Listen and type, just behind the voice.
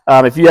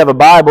If you have a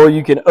Bible,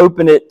 you can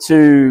open it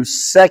to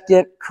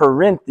 2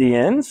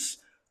 Corinthians.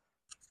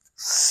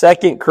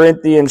 2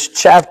 Corinthians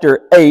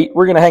chapter 8.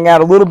 We're going to hang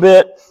out a little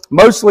bit,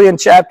 mostly in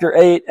chapter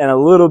 8 and a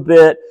little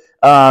bit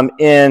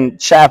in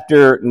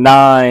chapter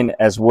 9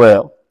 as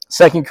well.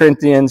 2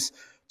 Corinthians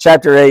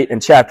chapter 8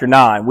 and chapter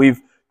 9. We've,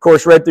 of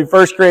course, read through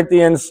 1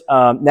 Corinthians.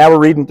 Now we're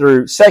reading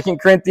through 2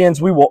 Corinthians.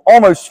 We will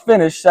almost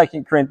finish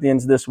 2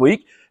 Corinthians this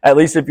week, at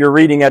least if you're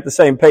reading at the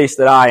same pace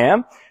that I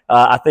am.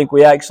 I think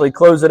we actually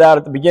close it out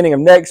at the beginning of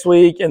next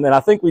week, and then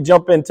I think we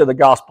jump into the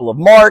Gospel of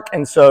Mark,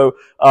 and so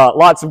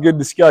lots of good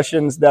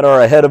discussions that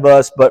are ahead of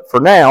us. But for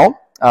now,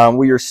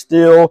 we are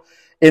still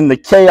in the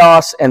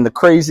chaos and the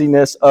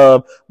craziness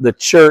of the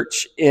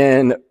church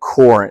in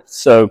Corinth.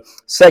 So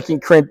 2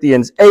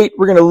 Corinthians 8,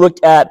 we're going to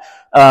look at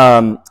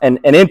an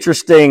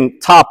interesting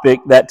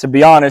topic that, to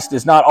be honest,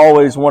 is not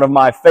always one of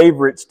my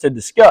favorites to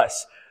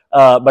discuss.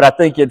 But I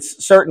think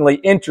it's certainly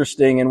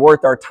interesting and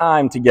worth our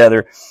time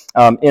together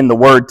in the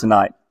Word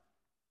tonight.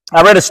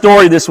 I read a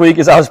story this week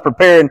as I was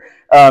preparing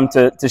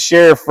to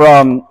share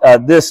from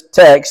this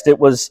text. It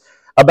was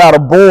about a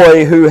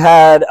boy who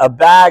had a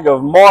bag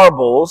of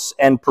marbles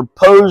and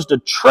proposed a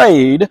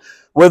trade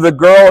with a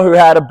girl who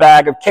had a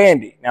bag of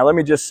candy. Now, let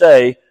me just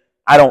say,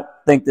 I don't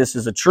think this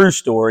is a true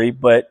story,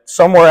 but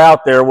somewhere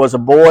out there was a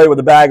boy with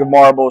a bag of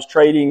marbles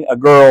trading a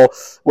girl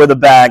with a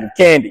bag of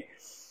candy.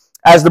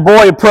 As the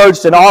boy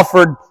approached and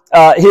offered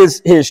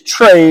his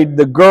trade,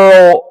 the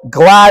girl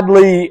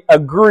gladly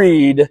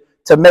agreed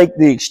to make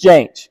the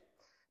exchange.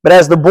 But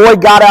as the boy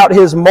got out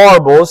his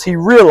marbles, he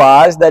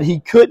realized that he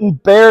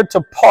couldn't bear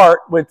to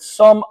part with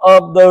some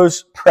of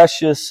those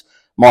precious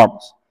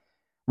marbles.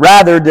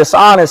 Rather,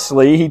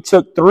 dishonestly, he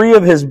took 3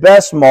 of his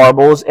best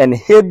marbles and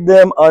hid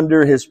them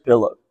under his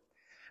pillow.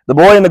 The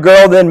boy and the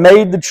girl then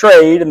made the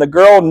trade, and the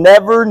girl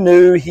never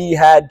knew he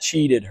had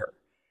cheated her.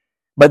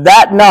 But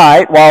that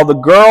night, while the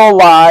girl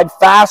lied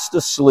fast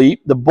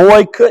asleep, the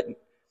boy couldn't.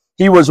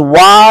 He was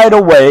wide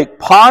awake,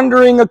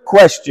 pondering a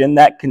question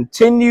that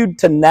continued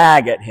to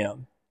nag at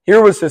him.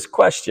 Here was his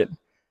question.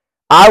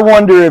 I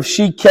wonder if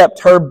she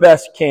kept her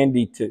best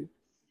candy too.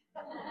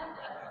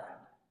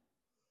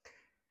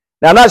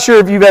 Now, I'm not sure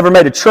if you've ever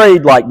made a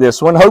trade like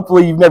this one.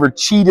 Hopefully, you've never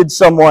cheated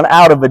someone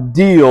out of a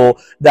deal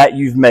that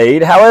you've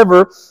made.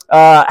 However,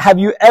 have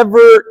you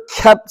ever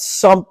kept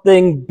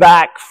something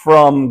back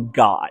from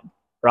God?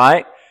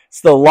 Right?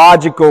 It's the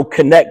logical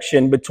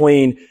connection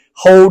between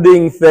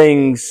holding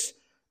things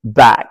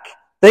back.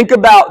 Think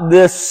about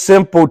this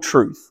simple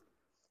truth.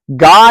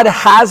 God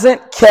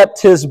hasn't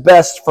kept His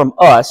best from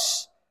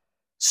us,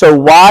 so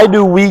why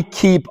do we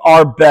keep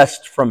our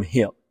best from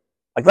Him?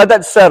 Like, let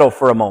that settle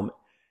for a moment.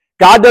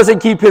 God doesn't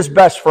keep His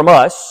best from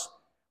us.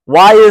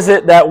 Why is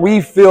it that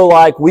we feel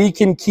like we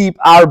can keep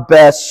our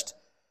best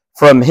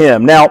from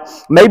Him? Now,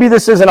 maybe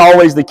this isn't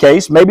always the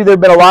case. Maybe there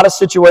have been a lot of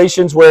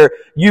situations where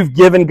you've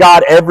given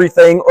God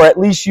everything, or at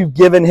least you've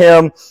given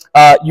Him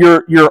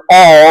your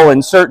all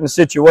in certain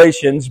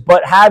situations.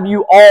 But have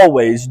you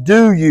always?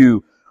 Do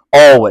you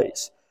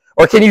always?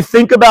 Or can you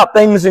think about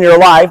things in your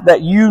life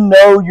that you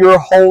know you're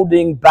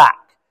holding back?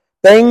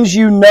 Things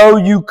you know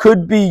you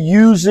could be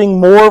using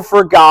more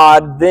for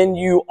God than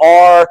you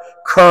are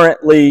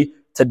currently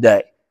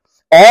today.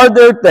 Are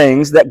there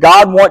things that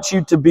God wants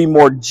you to be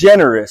more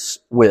generous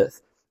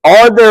with?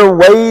 Are there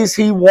ways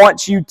He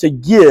wants you to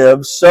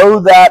give so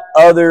that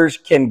others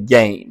can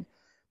gain?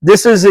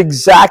 This is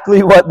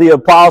exactly what the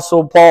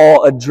Apostle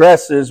Paul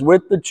addresses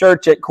with the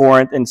church at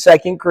Corinth in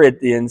 2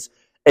 Corinthians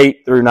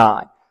 8 through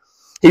 9.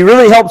 He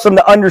really helps them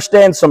to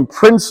understand some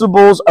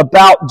principles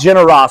about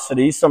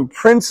generosity, some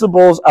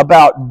principles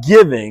about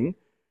giving,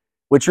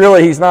 which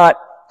really he's not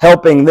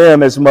helping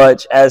them as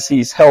much as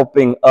he's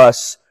helping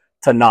us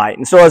tonight.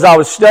 And so as I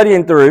was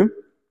studying through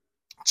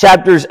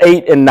chapters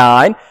 8 and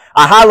 9,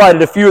 I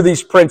highlighted a few of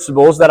these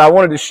principles that I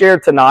wanted to share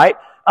tonight,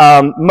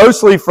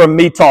 mostly from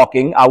me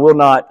talking. I will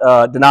not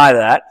deny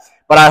that.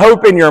 But I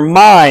hope in your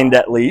mind,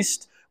 at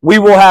least, we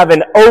will have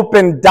an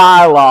open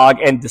dialogue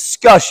and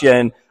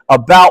discussion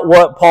about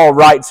what Paul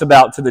writes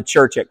about to the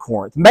church at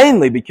Corinth.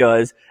 Mainly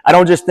because I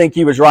don't just think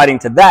he was writing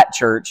to that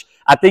church.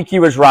 I think he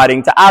was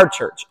writing to our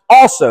church.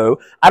 Also,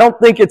 I don't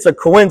think it's a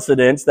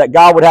coincidence that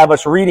God would have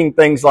us reading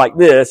things like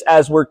this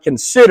as we're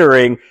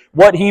considering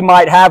what He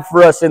might have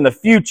for us in the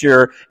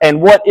future and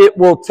what it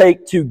will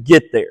take to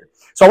get there.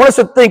 So I want us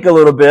to think a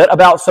little bit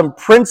about some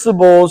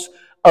principles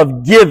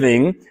of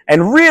giving,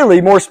 and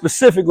really, more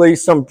specifically,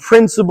 some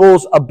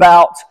principles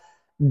about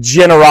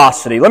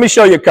generosity. Let me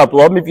show you a couple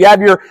of them. If you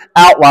have your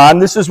outline,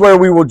 this is where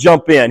we will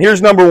jump in.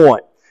 Here's number 1.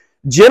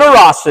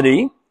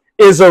 Generosity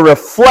is a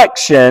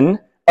reflection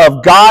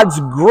of God's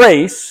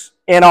grace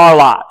in our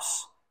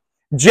lives.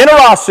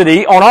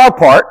 Generosity on our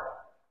part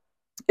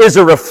is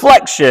a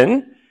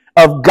reflection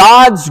of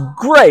God's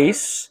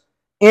grace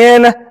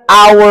in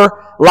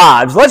our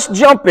lives. Let's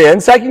jump in.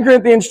 2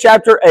 Corinthians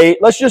chapter 8.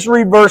 Let's just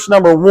read verse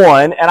number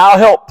 1, and I'll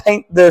help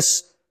paint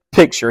this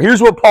picture.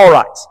 Here's what Paul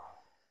writes.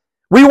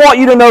 We want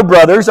you to know,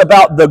 brothers,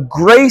 about the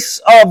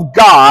grace of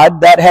God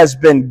that has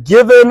been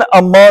given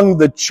among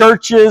the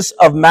churches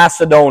of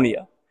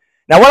Macedonia.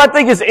 Now, what I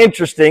think is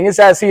interesting is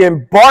as he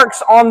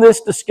embarks on this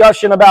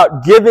discussion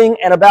about giving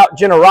and about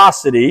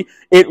generosity,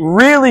 it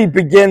really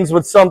begins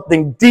with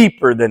something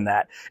deeper than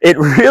that. It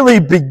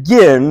really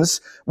begins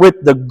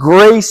with the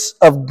grace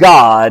of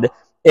God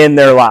in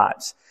their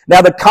lives.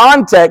 Now, the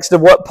context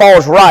of what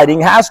Paul's writing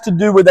has to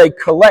do with a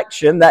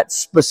collection that's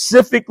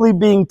specifically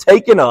being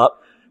taken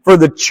up for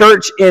the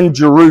church in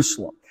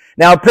Jerusalem.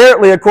 Now,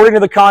 apparently, according to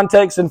the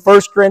context in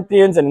 1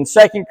 Corinthians and in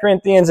 2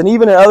 Corinthians and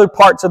even in other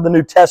parts of the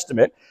New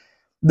Testament,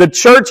 the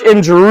church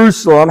in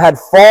Jerusalem had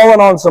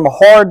fallen on some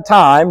hard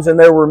times, and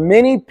there were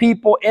many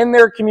people in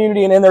their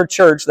community and in their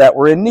church that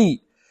were in need.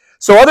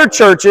 So other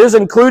churches,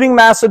 including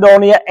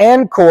Macedonia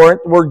and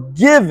Corinth, were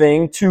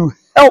giving to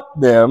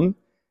help them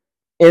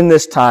in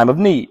this time of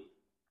need.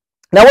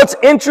 Now, what's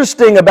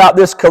interesting about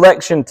this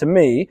collection to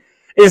me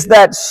is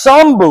that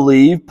some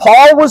believe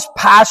Paul was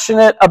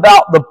passionate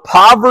about the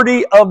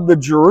poverty of the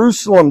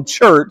Jerusalem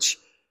church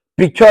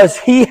because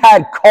he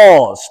had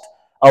caused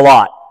a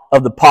lot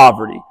of the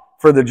poverty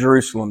for the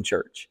Jerusalem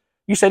church.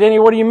 You say, Danny,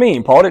 what do you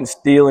mean? Paul didn't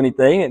steal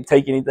anything, didn't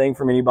take anything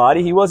from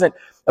anybody. He wasn't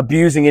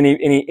abusing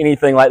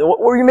anything like that.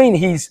 What do you mean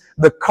he's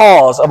the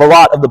cause of a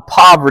lot of the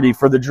poverty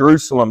for the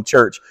Jerusalem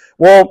church?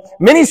 Well,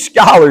 many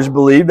scholars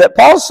believe that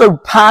Paul's so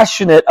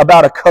passionate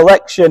about a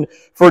collection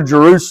for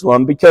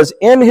Jerusalem because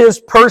in his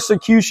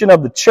persecution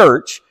of the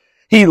church,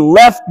 he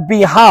left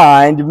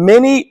behind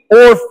many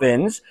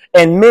orphans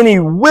and many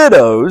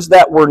widows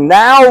that were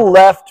now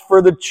left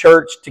for the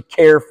church to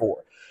care for.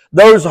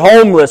 Those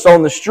homeless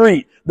on the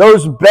street,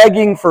 those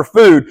begging for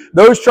food,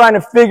 those trying to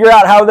figure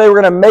out how they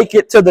were going to make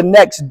it to the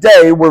next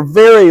day were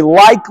very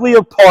likely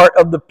a part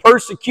of the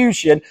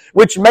persecution,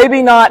 which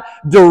maybe not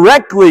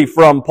directly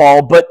from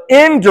Paul, but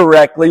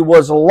indirectly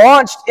was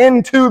launched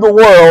into the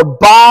world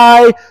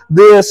by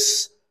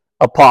this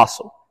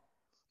apostle.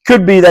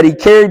 Could be that he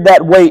carried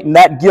that weight and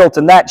that guilt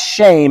and that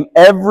shame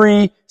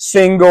every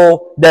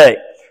single day.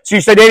 So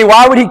you say, Danny,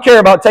 why would he care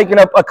about taking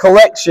up a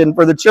collection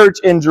for the church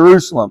in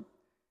Jerusalem?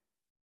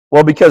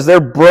 Well, because their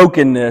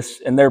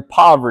brokenness and their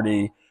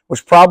poverty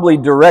was probably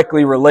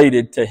directly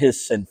related to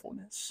his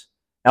sinfulness.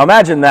 Now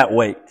imagine that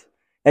weight.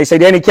 Now you say,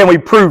 Danny, can we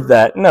prove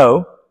that?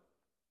 No.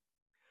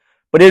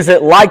 But is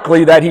it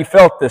likely that he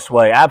felt this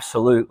way?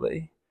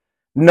 Absolutely.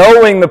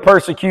 Knowing the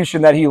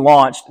persecution that he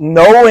launched,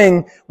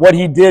 knowing what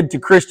he did to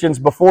Christians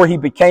before he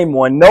became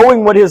one,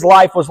 knowing what his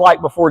life was like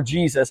before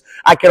Jesus,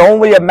 I can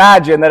only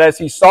imagine that as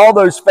he saw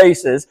those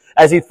faces,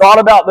 as he thought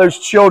about those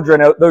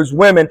children, those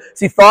women, as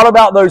he thought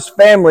about those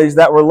families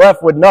that were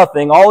left with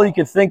nothing, all he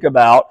could think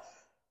about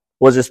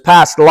was his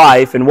past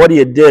life and what he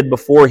had did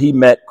before he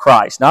met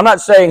Christ. Now, I'm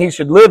not saying he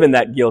should live in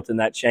that guilt and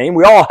that shame.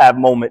 We all have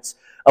moments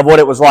of what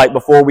it was like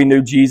before we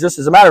knew Jesus.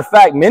 As a matter of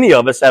fact, many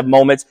of us have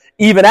moments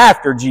even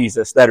after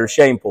Jesus that are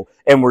shameful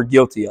and we're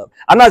guilty of.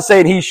 I'm not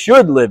saying he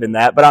should live in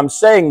that, but I'm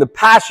saying the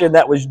passion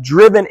that was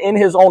driven in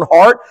his own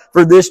heart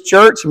for this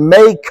church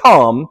may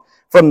come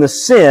from the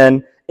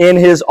sin in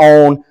his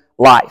own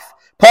life.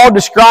 Paul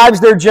describes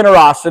their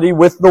generosity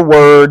with the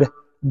word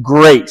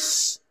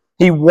grace.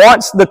 He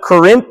wants the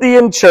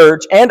Corinthian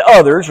church and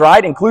others,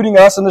 right, including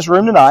us in this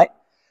room tonight,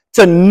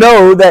 to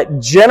know that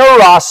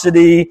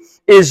generosity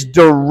is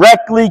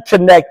directly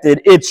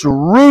connected. It's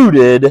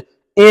rooted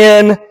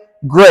in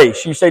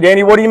grace. You say,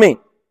 Danny, what do you mean?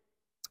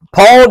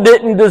 Paul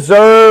didn't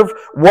deserve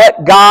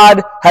what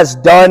God has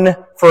done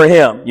for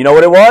him. You know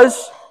what it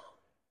was?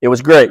 It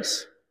was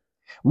grace.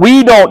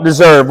 We don't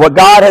deserve what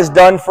God has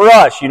done for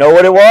us. You know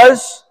what it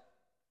was?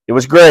 It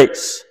was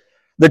grace.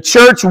 The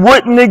church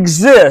wouldn't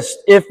exist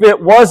if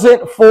it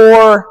wasn't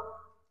for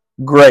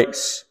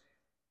grace.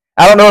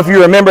 I don't know if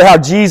you remember how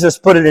Jesus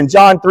put it in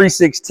John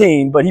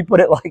 3:16, but he put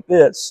it like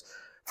this.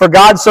 For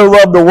God so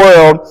loved the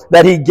world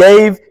that he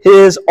gave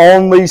his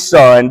only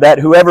Son, that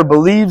whoever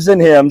believes in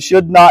him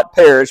should not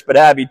perish but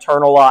have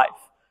eternal life.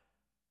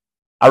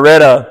 I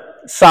read a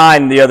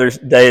sign the other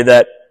day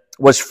that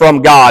was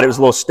from God. It was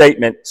a little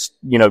statement,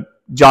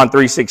 John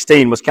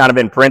 3:16 was kind of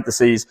in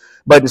parentheses,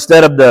 but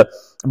instead of the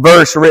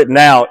verse written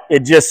out, it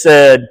just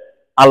said,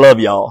 I love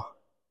y'all.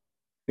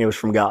 It was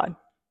from God.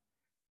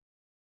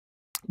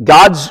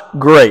 God's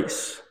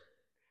grace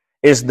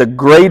is the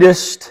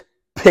greatest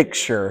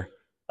picture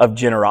of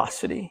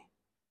generosity.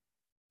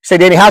 You say,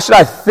 Danny, how should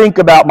I think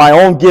about my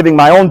own giving,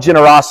 my own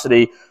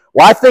generosity?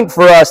 Well, I think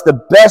for us,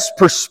 the best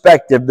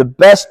perspective, the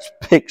best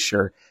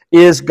picture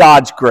is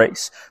God's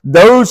grace.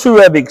 Those who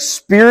have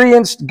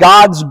experienced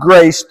God's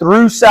grace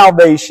through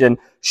salvation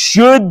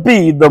should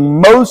be the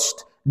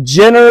most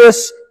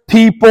generous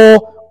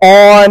people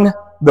on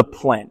the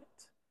planet.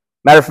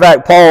 Matter of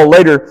fact, Paul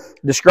later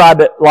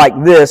described it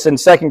like this in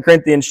 2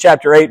 Corinthians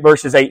chapter 8,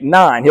 verses 8 and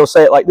 9. He'll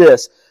say it like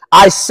this.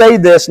 I say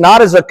this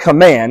not as a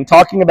command,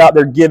 talking about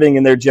their giving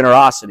and their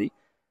generosity,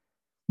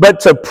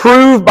 but to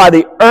prove by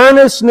the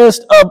earnestness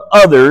of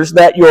others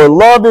that your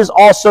love is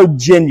also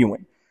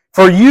genuine.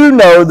 For you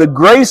know the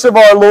grace of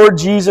our Lord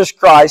Jesus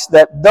Christ,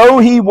 that though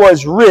he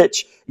was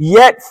rich,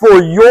 yet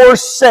for your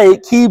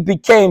sake he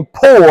became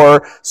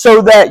poor,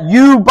 so that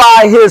you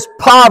by his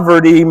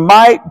poverty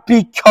might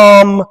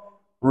become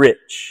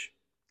rich.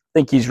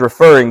 think he's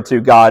referring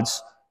to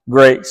God's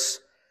grace.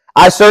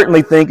 I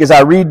certainly think as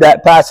I read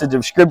that passage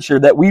of Scripture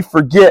that we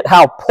forget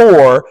how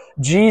poor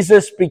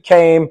Jesus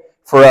became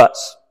for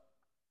us.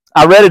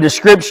 I read a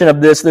description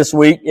of this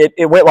week.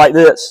 It went like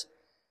this.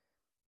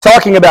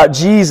 Talking about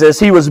Jesus,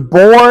 he was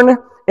born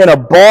in a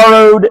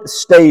borrowed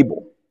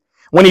stable.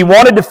 When he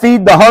wanted to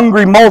feed the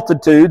hungry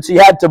multitudes, he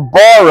had to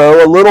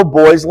borrow a little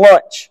boy's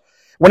lunch.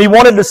 When he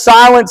wanted to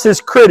silence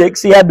his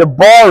critics, he had to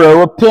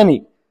borrow a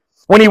penny.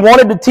 When he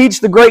wanted to teach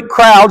the great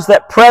crowds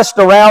that pressed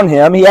around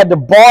him, he had to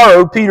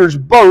borrow Peter's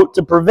boat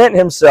to prevent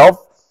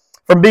himself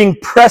from being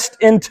pressed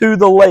into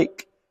the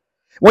lake.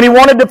 When he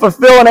wanted to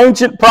fulfill an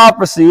ancient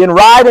prophecy and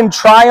ride in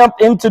triumph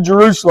into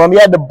Jerusalem, he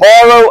had to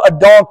borrow a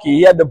donkey.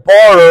 He had to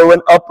borrow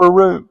an upper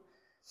room.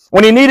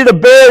 When he needed a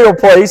burial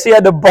place, he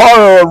had to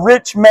borrow a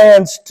rich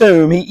man's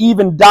tomb. He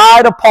even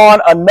died upon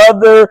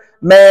another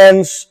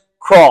man's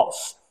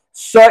cross.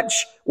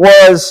 Such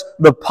was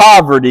the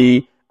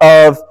poverty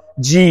of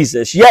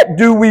Jesus. Yet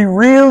do we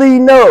really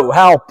know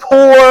how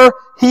poor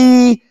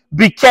he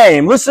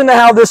became? Listen to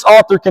how this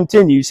author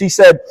continues. He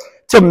said,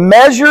 to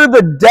measure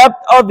the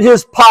depth of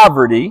his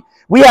poverty,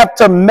 we have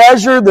to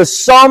measure the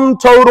sum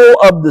total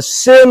of the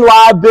sin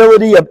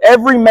liability of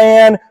every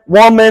man,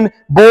 woman,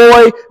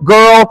 boy,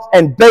 girl,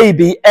 and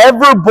baby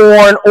ever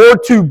born or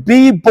to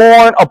be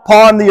born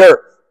upon the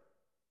earth.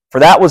 For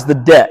that was the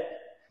debt,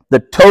 the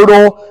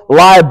total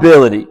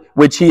liability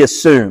which he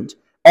assumed.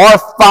 Our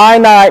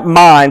finite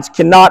minds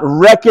cannot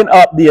reckon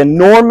up the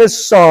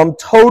enormous sum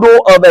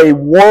total of a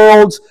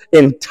world's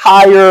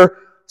entire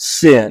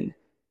sin.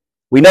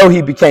 We know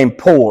he became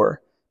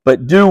poor,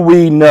 but do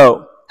we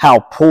know how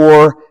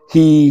poor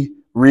he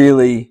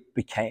really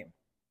became?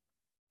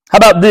 How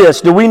about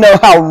this? Do we know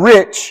how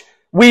rich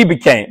we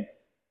became?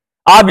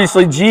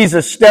 Obviously,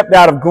 Jesus stepped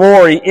out of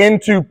glory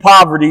into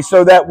poverty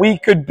so that we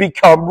could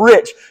become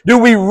rich. Do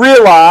we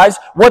realize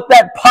what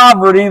that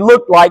poverty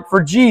looked like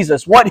for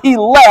Jesus? What he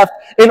left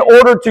in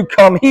order to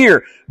come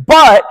here.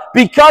 But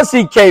because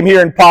he came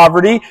here in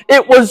poverty,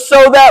 it was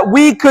so that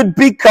we could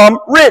become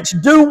rich.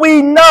 Do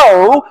we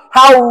know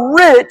how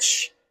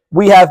rich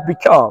we have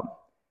become?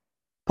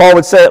 Paul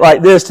would say it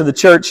like this to the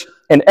church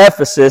in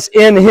Ephesus.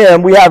 In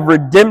him we have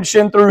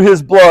redemption through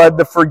his blood,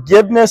 the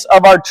forgiveness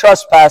of our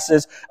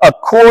trespasses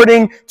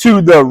according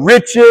to the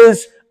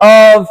riches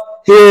of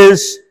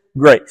his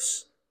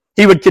grace.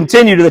 He would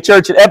continue to the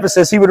church at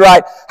Ephesus. He would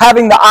write,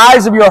 having the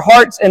eyes of your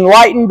hearts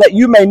enlightened that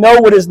you may know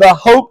what is the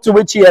hope to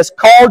which he has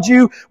called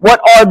you,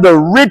 what are the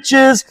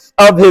riches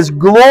of his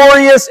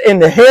glorious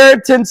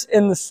inheritance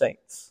in the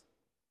saints.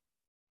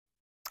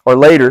 Or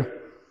later,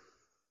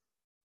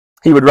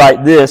 he would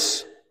write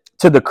this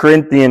to the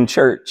Corinthian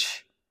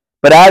church.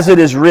 But as it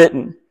is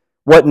written,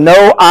 what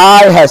no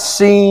eye has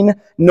seen,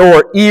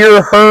 nor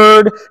ear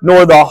heard,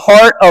 nor the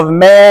heart of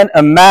man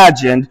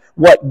imagined,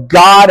 what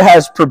God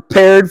has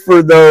prepared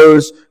for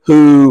those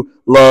who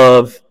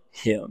love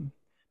him.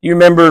 You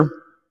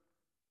remember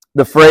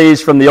the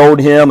phrase from the old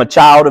hymn, A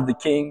Child of the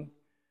King?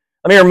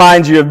 Let me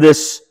remind you of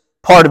this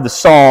part of the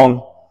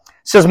song.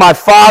 It says, my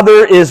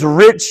Father is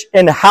rich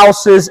in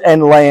houses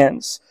and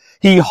lands.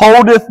 He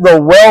holdeth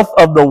the wealth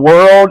of the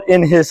world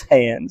in his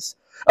hands.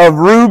 Of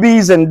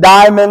rubies and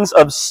diamonds,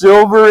 of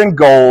silver and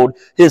gold,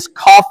 his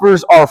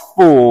coffers are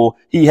full.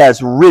 He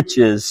has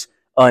riches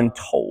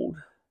untold.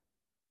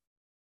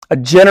 A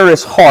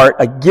generous heart,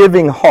 a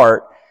giving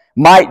heart,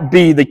 might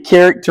be the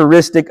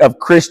characteristic of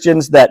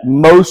Christians that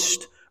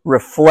most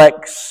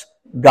reflects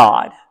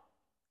God.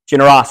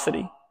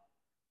 Generosity.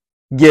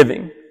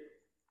 Giving.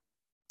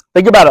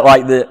 Think about it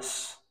like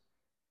this.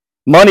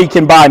 Money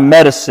can buy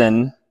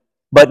medicine,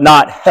 but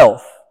not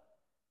health.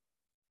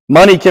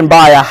 Money can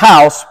buy a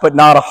house, but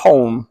not a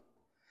home.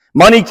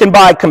 Money can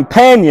buy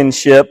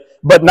companionship,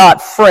 but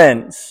not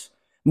friends.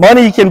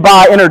 Money can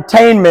buy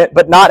entertainment,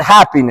 but not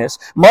happiness.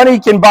 Money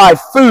can buy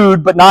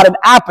food, but not an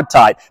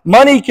appetite.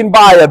 Money can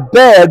buy a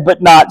bed,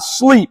 but not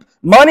sleep.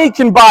 Money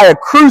can buy a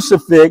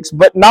crucifix,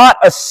 but not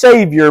a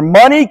savior.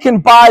 Money can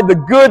buy the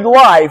good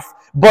life,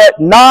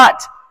 but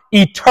not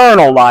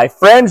eternal life.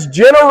 Friends,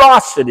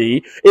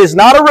 generosity is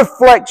not a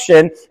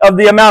reflection of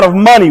the amount of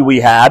money we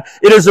have.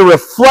 It is a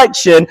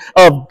reflection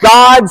of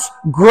God's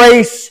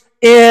grace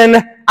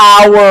in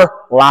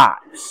our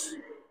lives.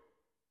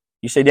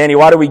 You say, Danny,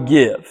 why do we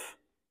give?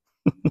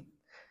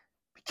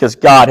 Because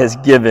God has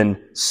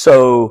given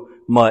so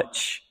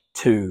much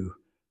to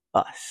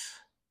us.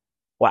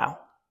 Wow,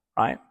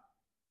 right? Let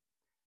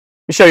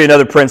me show you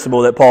another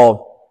principle that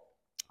Paul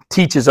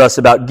teaches us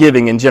about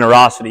giving and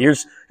generosity.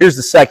 Here's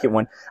the second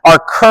one. Our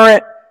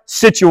current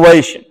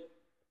situation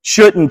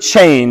shouldn't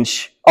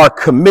change our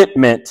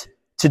commitment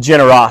to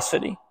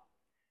generosity.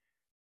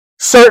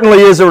 Certainly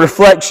is a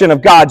reflection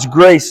of God's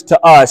grace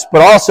to us,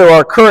 but also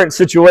our current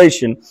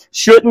situation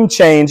shouldn't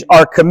change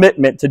our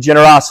commitment to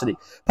generosity.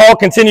 Paul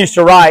continues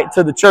to write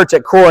to the church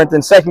at Corinth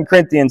in 2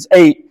 Corinthians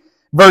 8,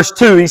 verse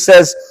 2. He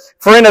says,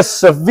 for in a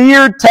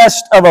severe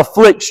test of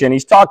affliction,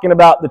 he's talking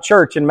about the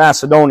church in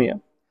Macedonia,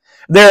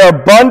 Their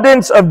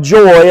abundance of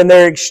joy and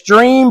their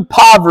extreme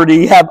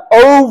poverty have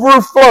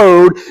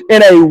overflowed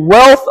in a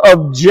wealth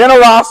of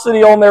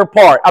generosity on their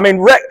part. I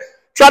mean,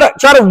 try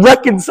to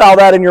reconcile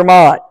that in your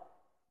mind.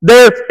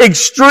 Their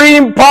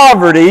extreme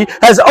poverty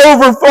has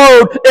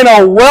overflowed in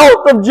a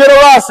wealth of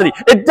generosity.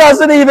 It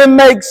doesn't even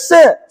make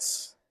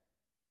sense.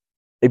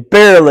 They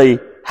barely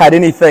had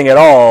anything at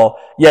all,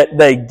 yet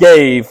they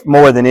gave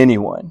more than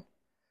anyone.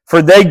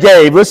 For they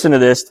gave, listen to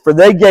this, for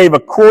they gave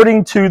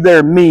according to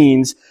their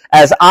means,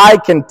 as I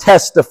can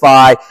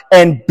testify,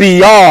 and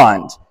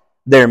beyond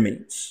their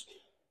means.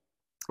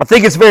 I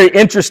think it's very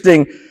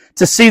interesting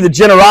to see the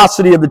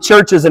generosity of the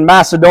churches in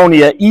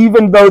Macedonia,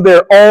 even though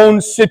their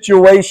own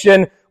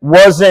situation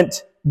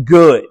wasn't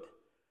good.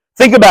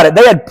 Think about it.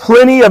 They had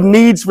plenty of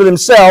needs for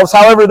themselves.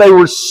 However, they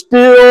were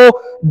still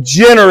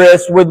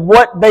generous with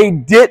what they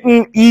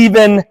didn't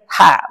even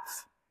have.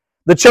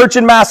 The church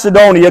in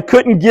Macedonia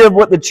couldn't give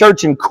what the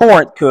church in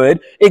Corinth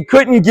could. It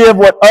couldn't give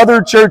what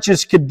other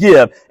churches could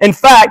give. In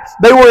fact,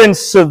 they were in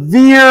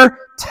severe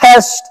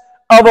test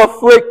of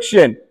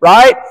affliction,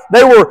 right?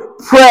 They were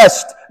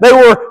pressed. They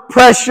were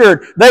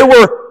pressured. They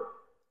were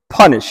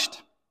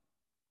punished.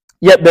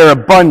 Yet their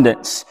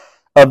abundance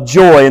of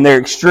joy and their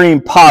extreme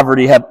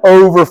poverty have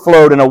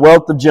overflowed in a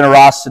wealth of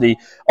generosity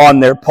on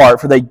their part,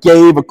 for they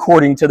gave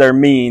according to their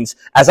means,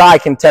 as I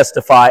can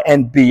testify,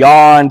 and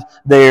beyond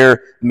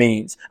their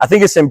means. I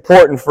think it's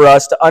important for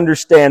us to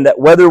understand that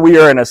whether we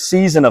are in a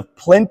season of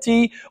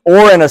plenty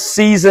or in a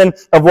season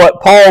of what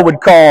Paul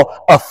would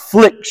call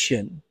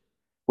affliction,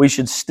 we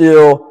should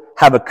still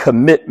have a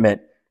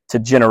commitment to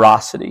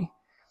generosity.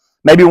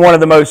 Maybe one of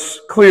the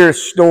most clear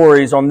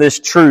stories on this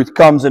truth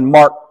comes in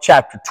Mark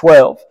chapter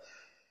 12.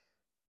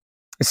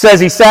 It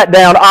says he sat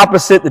down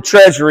opposite the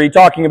treasury,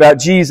 talking about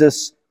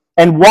Jesus,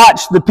 and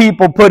watched the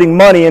people putting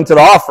money into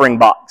the offering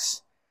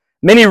box.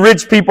 Many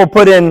rich people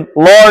put in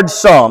large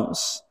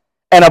sums,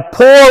 and a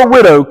poor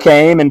widow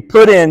came and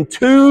put in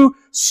 2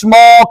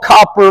 small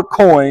copper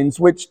coins,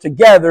 which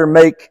together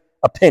make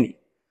a penny.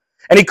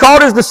 And he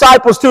called his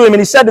disciples to him, and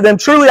he said to them,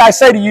 "Truly I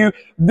say to you,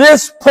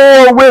 this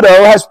poor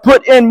widow has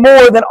put in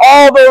more than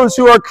all those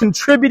who are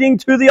contributing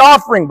to the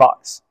offering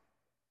box.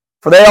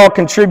 For they all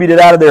contributed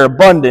out of their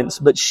abundance,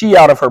 but she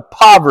out of her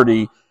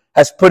poverty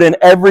has put in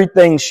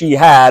everything she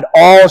had,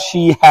 all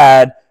she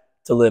had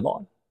to live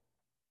on."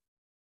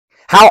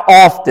 How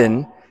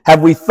often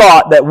have we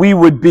thought that we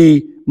would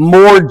be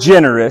more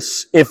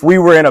generous if we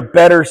were in a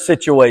better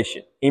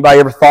situation? Anybody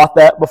ever thought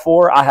that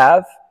before? I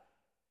have.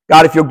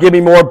 God, if you'll give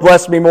me more,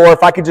 bless me more.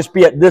 If I could just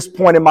be at this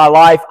point in my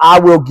life, I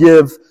will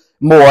give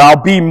more. I'll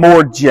be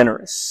more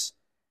generous.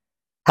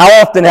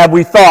 How often have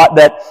we thought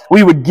that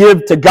we would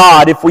give to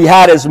God if we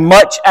had as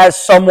much as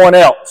someone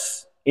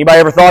else? Anybody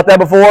ever thought that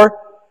before?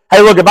 Hey,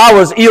 look, if I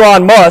was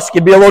Elon Musk,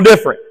 it'd be a little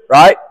different,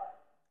 right?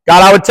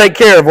 God, I would take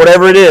care of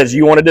whatever it is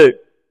you want to do.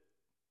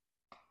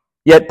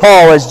 Yet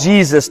Paul, as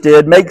Jesus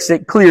did, makes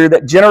it clear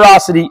that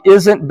generosity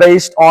isn't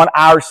based on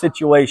our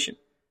situation.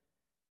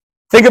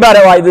 Think about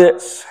it like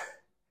this.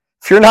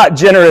 If you're not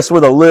generous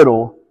with a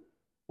little,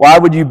 why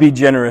would you be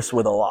generous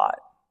with a lot?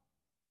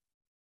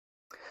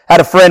 I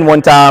had a friend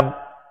one time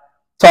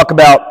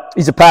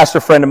he's a pastor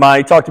friend of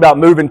mine. He talked about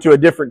moving to a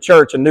different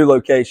church, a new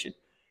location.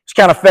 He's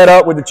kind of fed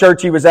up with the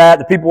church he was at.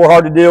 The people were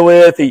hard to deal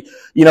with. He,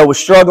 was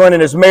struggling in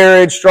his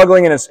marriage,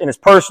 struggling in his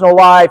personal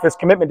life. His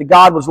commitment to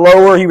God was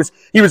lower. He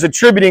was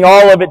attributing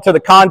all of it to the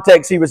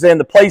context he was in,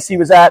 the place he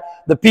was at,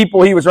 the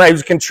people he was around. He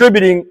was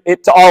contributing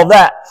it to all of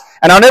that.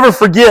 And I'll never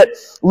forget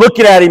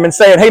looking at him and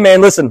saying, "Hey man,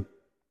 listen,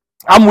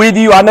 I'm with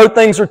you. I know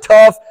things are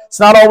tough. It's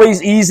not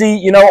always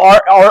easy.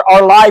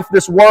 Our life,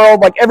 this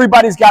world, like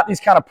everybody's got these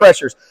kind of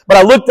pressures." But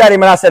I looked at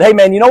him and I said, "Hey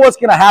man, you know what's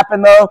going to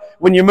happen though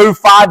when you move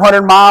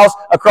 500 miles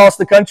across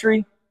the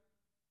country?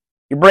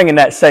 You're bringing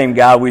that same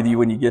guy with you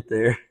when you get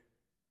there.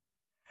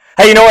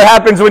 Hey, you know what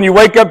happens when you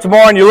wake up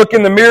tomorrow and you look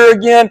in the mirror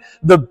again?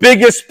 The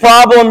biggest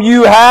problem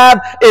you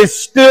have is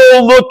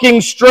still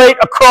looking straight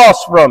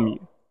across from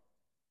you."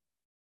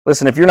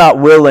 Listen, if you're not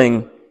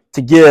willing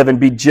to give and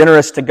be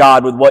generous to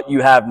God with what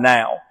you have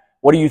now,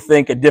 what do you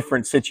think a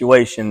different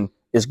situation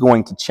is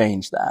going to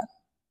change that?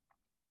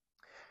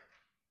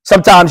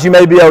 Sometimes you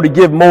may be able to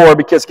give more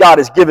because God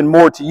has given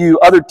more to you.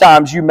 Other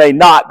times you may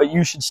not, but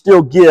you should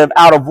still give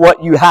out of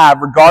what you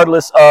have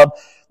regardless of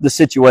the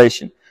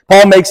situation.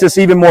 Paul makes this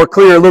even more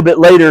clear a little bit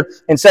later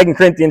in 2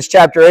 Corinthians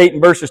chapter 8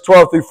 and verses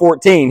 12 through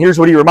 14. Here's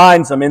what he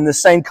reminds them in the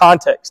same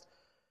context.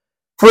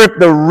 "For if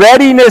the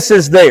readiness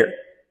is there,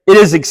 it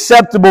is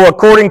acceptable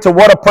according to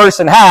what a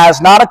person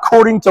has, not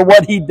according to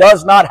what he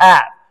does not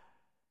have."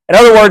 In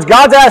other words,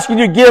 God's asking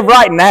you to give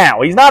right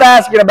now. He's not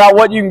asking about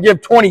what you can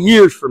give 20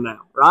 years from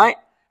now, right?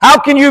 How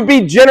can you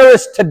be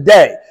generous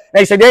today? And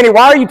you say, "Danny,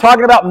 why are you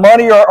talking about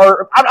money?"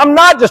 Or I'm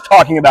not just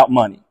talking about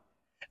money.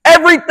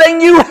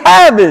 Everything you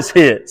have is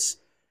His.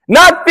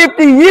 Not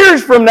 50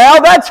 years from now,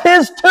 that's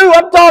His too.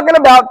 I'm talking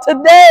about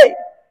today.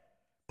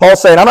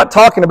 Paul's saying, I'm not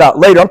talking about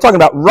later. I'm talking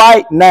about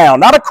right now.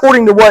 Not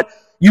according to what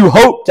you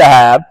hope to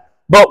have,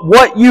 but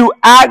what you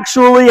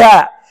actually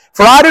have.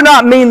 For I do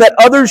not mean that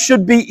others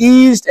should be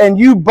eased and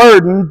you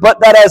burdened, but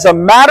that as a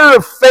matter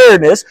of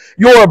fairness,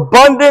 your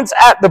abundance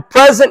at the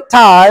present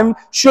time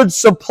should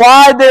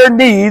supply their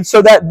needs,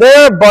 so that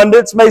their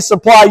abundance may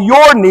supply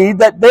your need,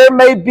 that there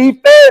may be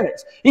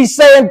fairness. He's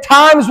saying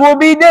times will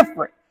be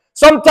different.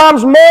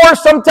 Sometimes more,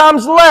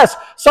 sometimes less.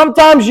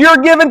 Sometimes you're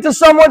given to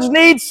someone's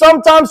needs,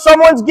 sometimes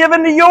someone's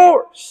given to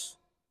yours.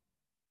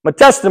 My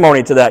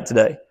testimony to that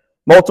today.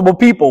 Multiple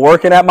people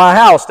working at my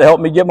house to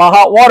help me get my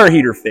hot water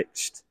heater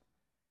fixed.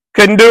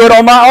 Couldn't do it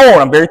on my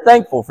own. I'm very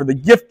thankful for the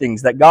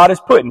giftings that God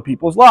has put in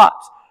people's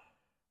lives.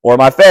 Or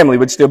my family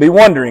would still be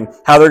wondering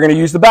how they're going to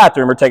use the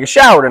bathroom or take a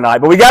shower tonight,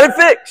 but we got it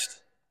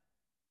fixed.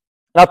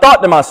 And I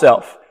thought to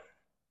myself,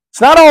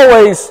 it's not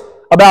always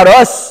about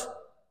us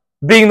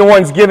being the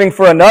ones giving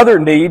for another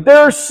need. There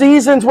are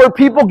seasons where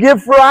people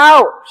give for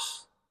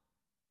ours.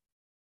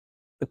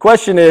 The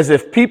question is,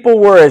 if people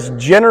were as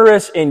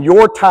generous in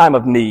your time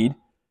of need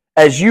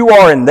as you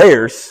are in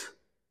theirs,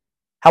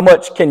 how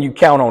much can you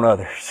count on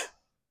others?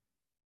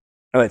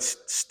 I know it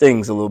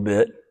stings a little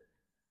bit,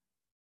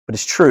 but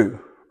it's true,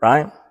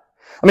 right?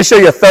 Let me show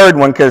you a third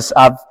one because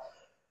I've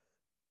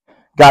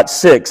got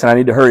 6 and I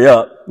need to hurry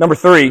up. Number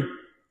 3,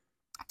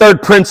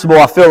 third principle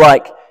I feel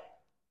like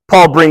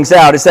Paul brings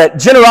out is that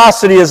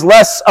generosity is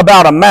less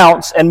about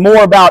amounts and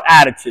more about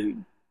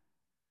attitude.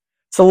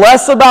 It's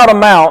less about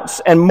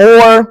amounts and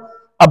more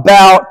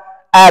about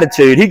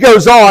attitude. He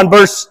goes on,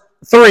 verse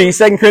 3,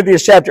 2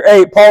 Corinthians chapter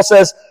 8, Paul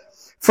says,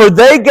 for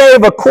they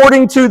gave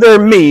according to their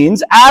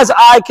means, as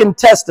I can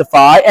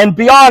testify, and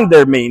beyond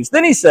their means.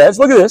 Then he says,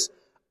 look at this,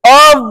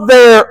 of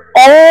their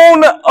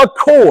own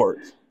accord,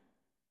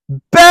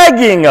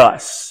 begging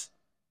us.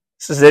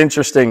 This is an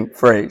interesting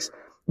phrase.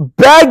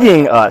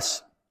 Begging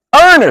us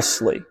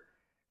earnestly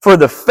for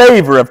the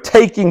favor of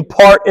taking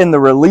part in the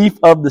relief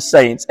of the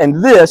saints.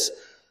 And this,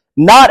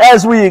 not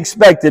as we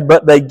expected,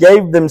 but they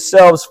gave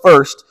themselves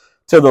first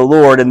to the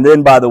Lord, and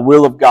then by the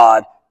will of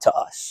God to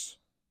us.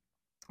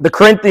 The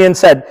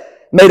Corinthians had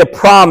made a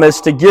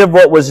promise to give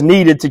what was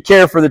needed to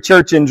care for the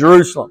church in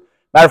Jerusalem.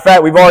 Matter of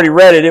fact, we've already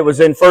read it. It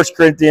was in 1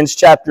 Corinthians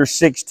chapter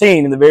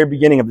 16, in the very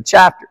beginning of the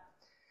chapter.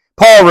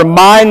 Paul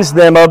reminds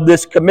them of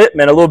this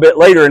commitment a little bit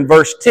later in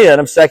verse 10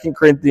 of 2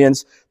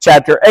 Corinthians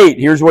chapter 8.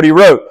 Here's what he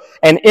wrote.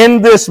 And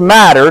in this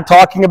matter,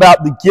 talking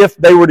about the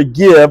gift they were to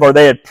give, or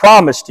they had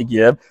promised to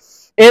give,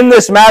 in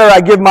this matter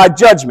I give my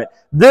judgment.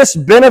 This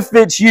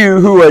benefits you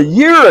who a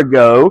year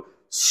ago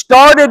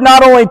started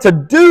not only to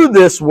do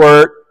this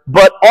work,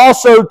 but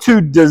also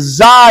to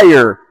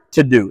desire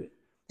to do it.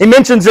 He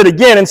mentions it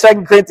again in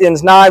 2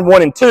 Corinthians 9,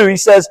 1 and 2. He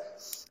says,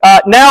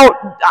 now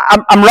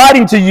I'm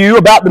writing to you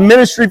about the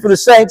ministry for the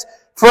saints,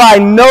 for I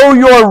know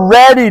your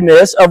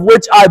readiness, of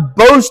which I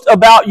boast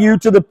about you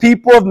to the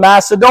people of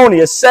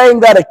Macedonia,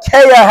 saying that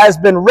Achaia has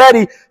been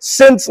ready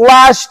since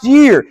last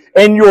year,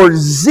 and your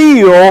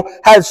zeal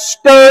has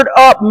stirred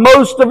up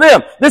most of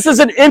them. This is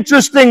an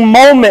interesting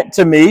moment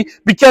to me,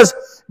 because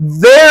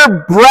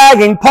they're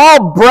bragging,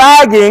 Paul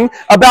bragging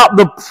about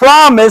the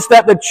promise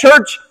that the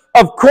church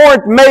of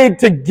Corinth made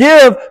to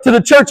give to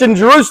the church in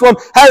Jerusalem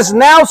has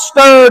now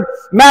stirred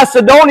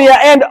Macedonia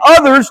and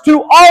others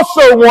to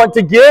also want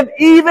to give,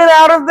 even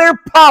out of their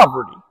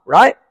poverty,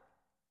 right?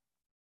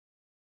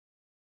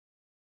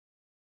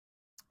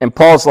 And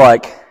Paul's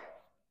like,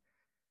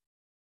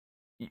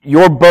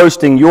 your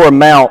boasting, your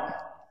amount,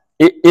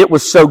 it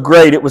was so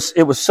great, it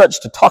was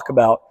such to talk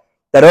about,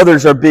 that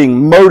others are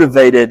being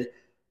motivated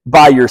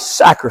by your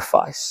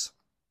sacrifice.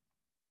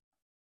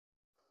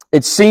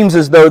 It seems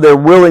as though their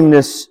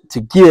willingness to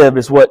give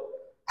is what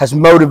has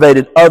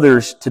motivated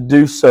others to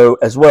do so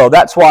as well.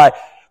 That's why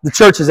the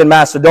churches in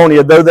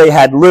Macedonia, though they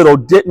had little,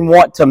 didn't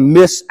want to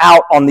miss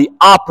out on the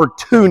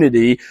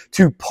opportunity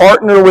to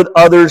partner with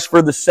others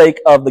for the sake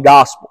of the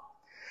gospel.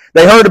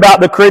 They heard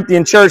about the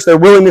Corinthian church, their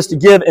willingness to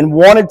give, and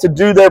wanted to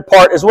do their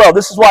part as well.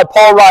 This is why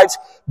Paul writes,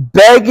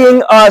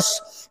 begging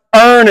us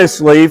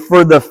earnestly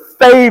for the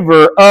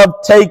favor of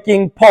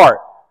taking part.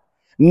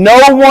 No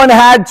one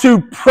had to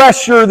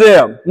pressure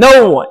them.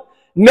 No one.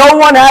 No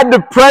one had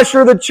to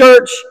pressure the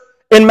church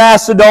in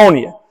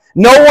Macedonia.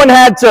 No one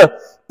had to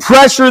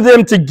pressure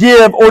them to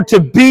give or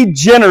to be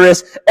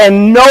generous,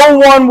 and no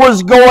one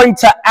was going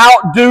to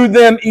outdo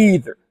them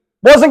either.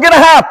 Wasn't going to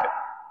happen.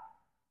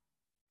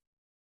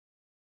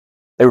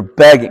 They were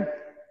begging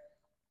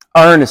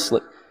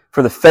earnestly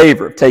for the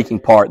favor of taking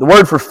part. The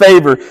word for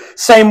favor,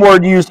 same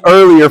word used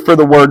earlier for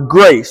the word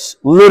grace.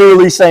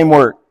 Literally same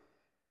word.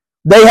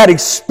 They had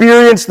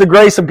experienced the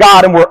grace of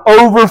God and were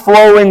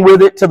overflowing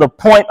with it to the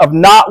point of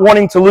not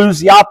wanting to lose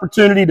the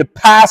opportunity to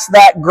pass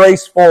that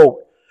grace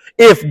forward.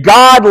 If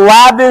God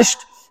lavished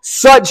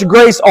such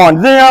grace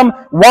on them,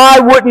 why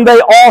wouldn't they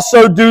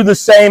also do the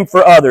same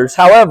for others?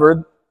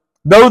 However,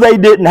 though they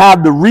didn't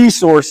have the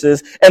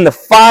resources and the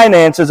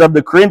finances of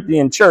the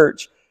Corinthian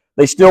church,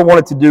 they still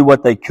wanted to do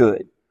what they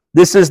could.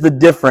 This is the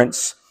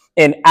difference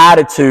in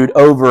attitude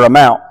over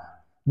amount.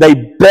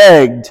 They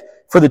begged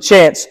for the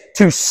chance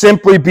to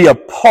simply be a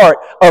part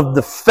of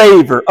the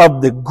favor,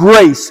 of the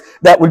grace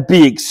that would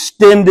be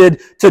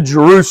extended to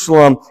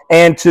Jerusalem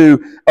and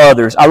to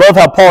others. I love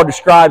how Paul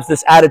describes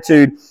this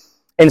attitude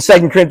in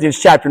 2 Corinthians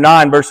chapter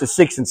 9, verses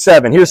 6 and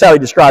 7. Here's how he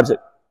describes it.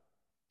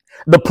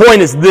 The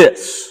point is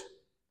this: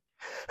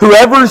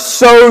 whoever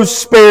sows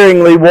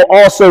sparingly will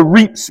also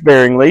reap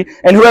sparingly,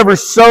 and whoever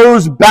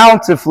sows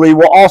bountifully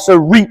will also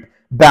reap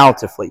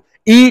bountifully.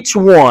 Each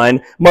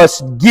one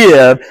must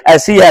give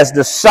as he has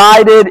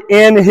decided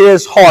in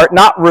his heart,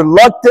 not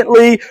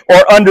reluctantly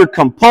or under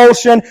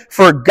compulsion,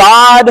 for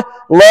God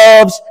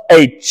loves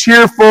a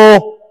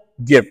cheerful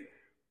giver.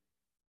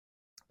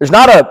 There's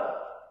not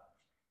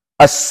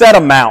a set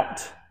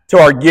amount to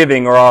our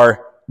giving or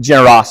our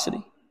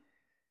generosity.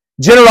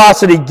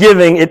 Generosity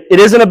giving, it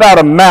isn't about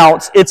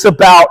amounts, it's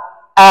about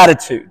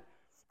attitude.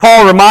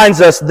 Paul reminds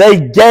us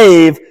they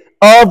gave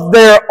of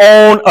their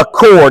own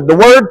accord. The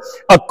word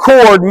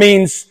accord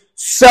means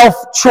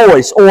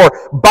self-choice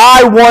or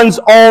by one's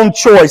own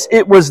choice.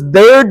 It was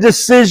their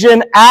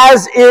decision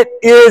as it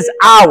is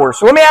ours.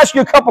 So let me ask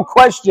you a couple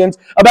questions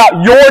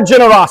about your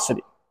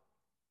generosity.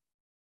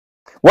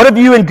 What have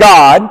you and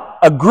God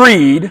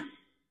agreed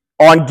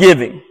on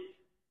giving?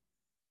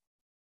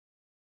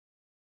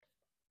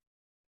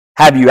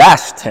 Have you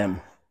asked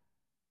Him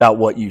about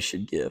what you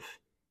should give?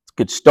 It's a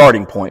good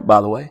starting point,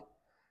 by the way.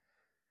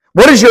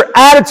 What is your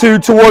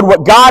attitude toward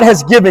what God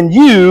has given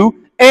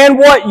you and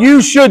what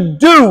you should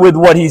do with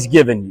what He's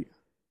given you?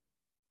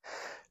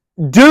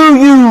 Do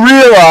you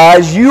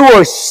realize you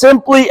are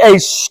simply a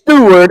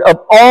steward of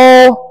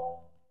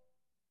all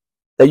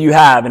that you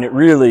have, and it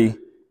really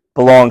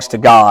belongs to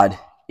God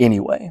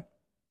anyway?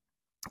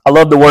 I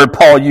love the word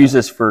Paul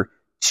uses for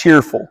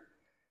cheerful.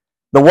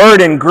 The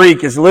word in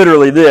Greek is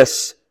literally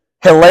this: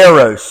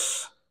 hilaros.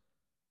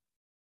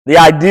 The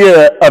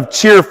idea of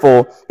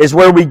cheerful is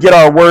where we get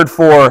our word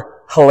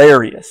for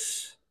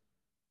hilarious.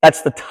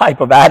 That's the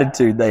type of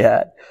attitude they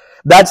had.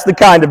 That's the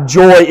kind of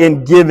joy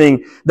in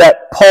giving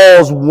that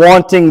Paul's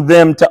wanting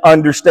them to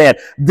understand.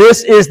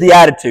 This is the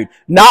attitude.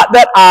 Not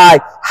that I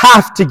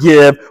have to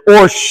give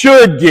or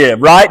should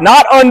give, right?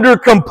 Not under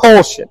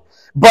compulsion.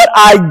 But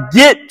I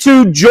get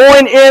to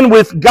join in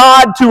with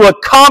God to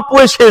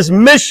accomplish His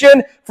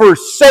mission for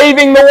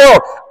saving the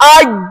world.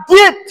 I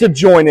get to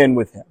join in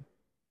with Him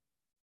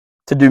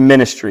to do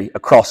ministry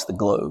across the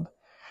globe.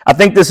 I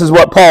think this is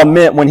what Paul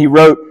meant when he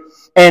wrote,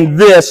 "And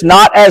this,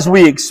 not as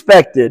we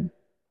expected,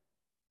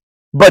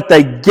 but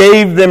they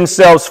gave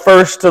themselves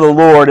first to the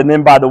Lord and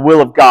then by the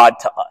will of God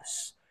to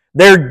us."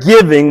 Their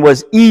giving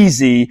was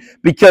easy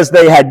because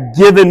they had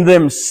given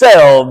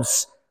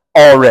themselves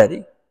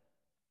already.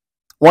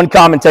 One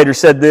commentator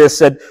said,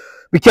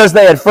 because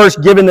they had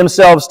first given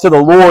themselves to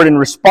the Lord in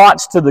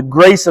response to the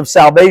grace of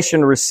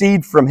salvation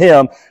received from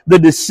Him, the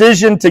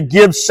decision to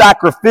give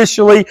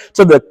sacrificially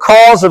to the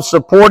cause of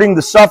supporting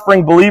the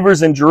suffering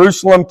believers in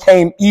Jerusalem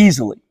came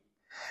easily.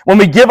 When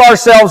we give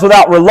ourselves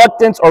without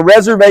reluctance or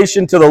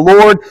reservation to the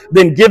Lord,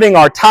 then giving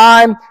our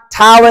time,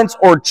 talents,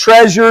 or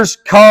treasures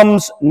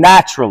comes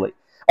naturally.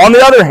 On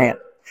the other hand,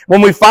 when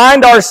we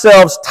find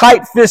ourselves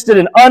tight-fisted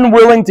and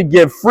unwilling to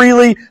give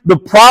freely, the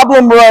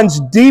problem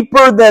runs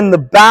deeper than the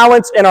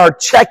balance in our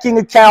checking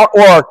account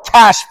or our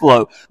cash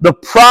flow. The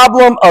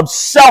problem of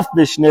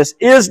selfishness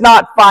is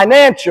not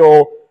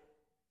financial,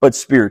 but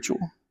spiritual.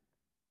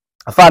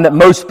 I find that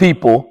most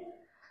people,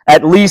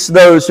 at least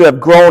those who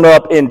have grown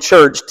up in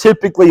church,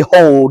 typically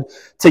hold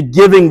to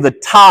giving the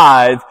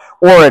tithe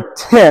or a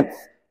tenth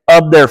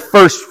of their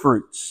first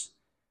fruits.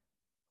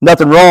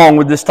 Nothing wrong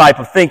with this type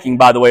of thinking,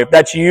 by the way. If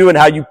that's you and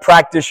how you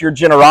practice your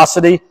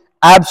generosity,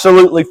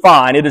 absolutely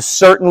fine. It is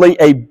certainly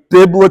a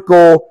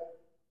biblical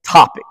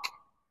topic.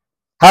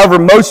 However,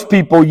 most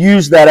people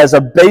use that as a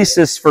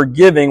basis for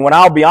giving, when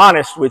I'll be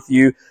honest with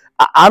you,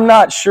 I'm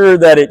not sure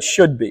that it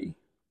should be.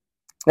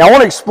 Now, I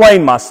want to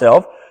explain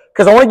myself,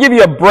 because I want to give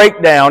you a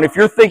breakdown if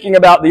you're thinking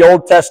about the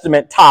Old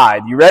Testament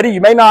tithe. You ready?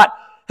 You may not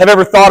have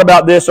ever thought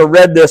about this or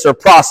read this or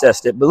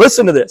processed it, but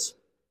listen to this.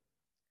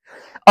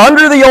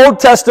 Under the Old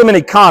Testament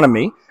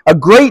economy, a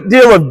great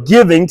deal of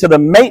giving to the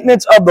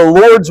maintenance of the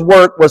Lord's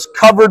work was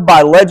covered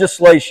by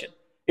legislation.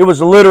 It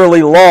was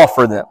literally law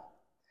for them.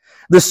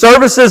 The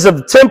services of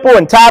the temple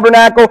and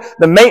tabernacle,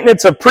 the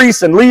maintenance of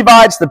priests and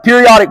Levites, the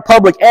periodic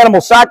public animal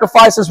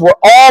sacrifices were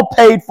all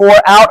paid for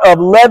out of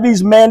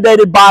levies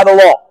mandated by the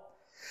law.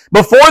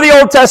 Before the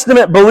Old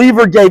Testament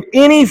believer gave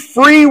any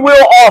free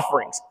will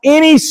offerings,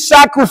 any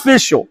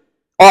sacrificial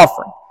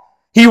offering,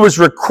 he was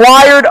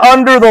required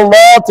under the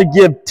law to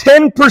give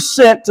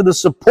 10% to the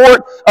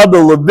support of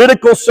the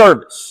Levitical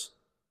service.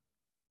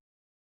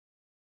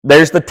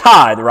 There's the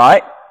tithe,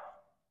 right?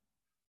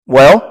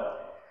 Well,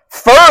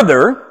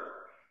 further,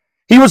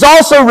 he was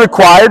also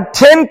required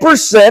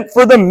 10%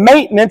 for the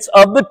maintenance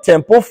of the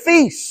temple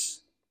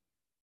feasts.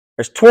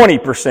 There's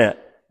 20%,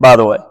 by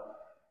the way.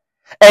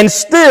 And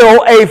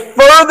still a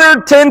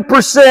further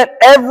 10%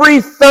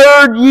 every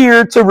third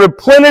year to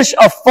replenish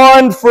a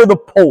fund for the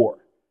poor.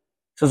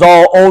 This is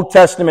all Old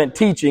Testament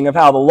teaching of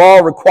how the law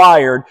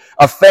required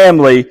a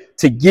family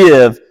to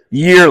give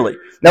yearly.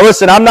 Now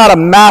listen, I'm not a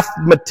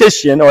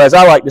mathematician, or as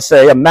I like to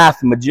say, a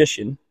math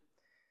magician.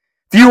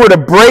 If you were to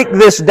break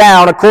this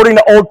down, according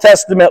to Old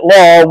Testament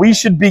law, we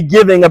should be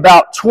giving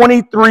about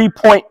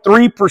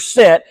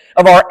 23.3%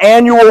 of our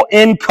annual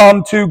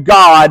income to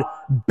God,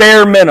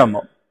 bare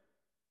minimum.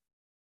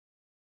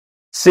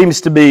 Seems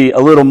to be a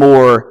little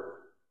more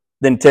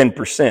than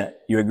 10%.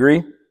 You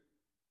agree?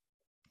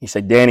 You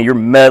say, Danny, you're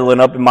meddling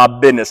up in my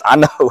business. I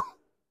know.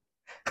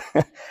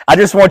 I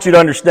just want you to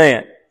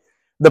understand.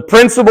 The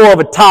principle of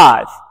a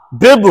tithe,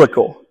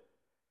 biblical,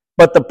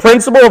 but the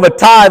principle of a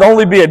tithe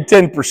only being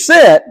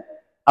 10%,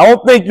 I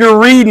don't think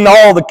you're reading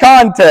all the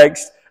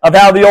context of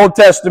how the Old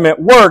Testament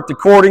worked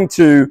according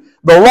to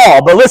the law.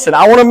 But listen,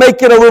 I want to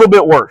make it a little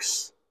bit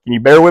worse. Can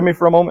you bear with me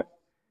for a moment?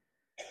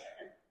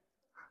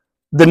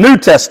 The New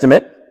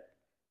Testament,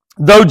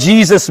 though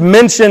Jesus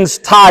mentions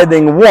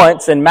tithing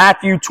once in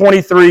Matthew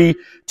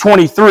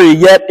 23:23,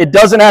 yet it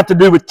doesn't have to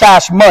do with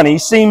cash money,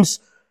 seems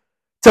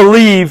to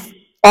leave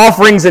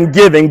offerings and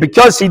giving,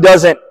 because he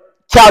doesn't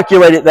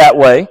calculate it that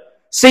way,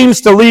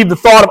 seems to leave the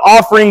thought of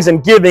offerings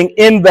and giving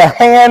in the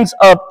hands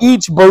of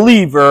each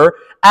believer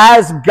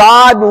as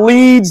God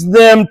leads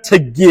them to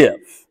give.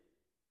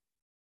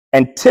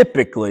 And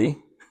typically,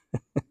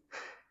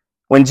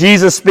 when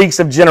Jesus speaks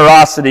of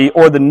generosity,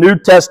 or the New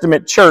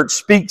Testament church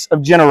speaks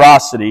of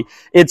generosity,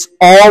 it's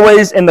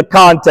always in the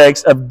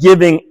context of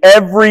giving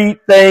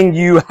everything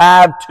you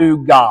have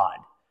to God.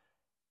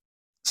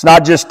 It's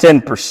not just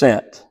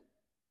 10%.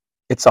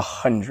 It's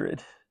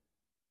 100.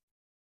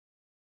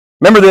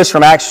 Remember this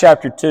from Acts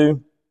chapter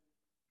 2?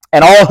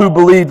 And all who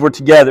believed were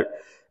together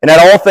and had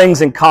all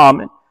things in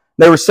common.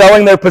 They were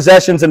selling their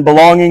possessions and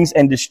belongings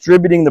and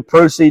distributing the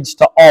proceeds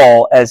to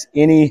all as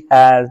any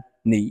had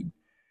need.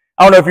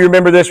 I don't know if you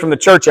remember this from the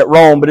church at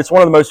Rome, but it's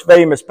one of the most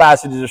famous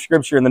passages of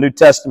Scripture in the New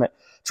Testament.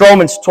 It's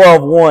Romans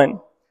 12:1.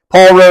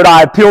 Paul wrote,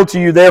 I appeal to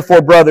you,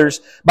 therefore, brothers,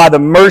 by the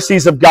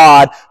mercies of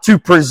God, to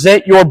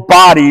present your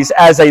bodies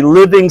as a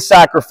living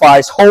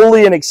sacrifice,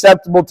 holy and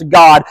acceptable to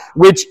God,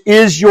 which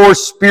is your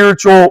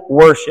spiritual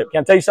worship.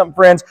 Can I tell you something,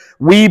 friends?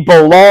 We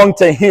belong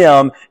to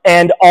Him,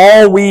 and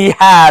all we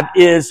have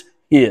is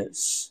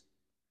His.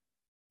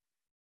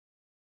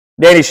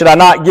 Danny, should I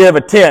not give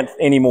a tenth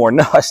anymore?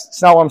 No,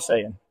 that's not what I'm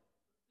saying.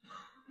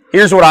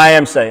 Here's what I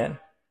am saying.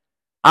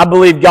 I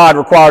believe God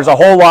requires a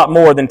whole lot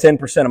more than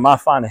 10% of my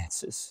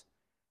finances.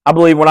 I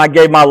believe when I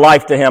gave my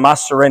life to Him, I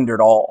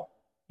surrendered all.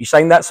 You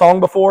sang that song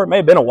before? It may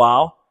have been a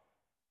while.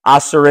 I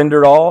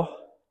surrendered all.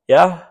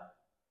 Yeah.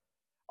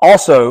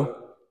 Also,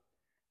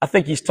 I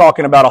think He's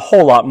talking about a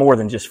whole lot more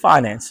than just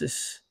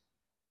finances.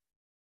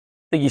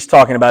 I think He's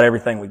talking about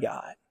everything we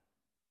got.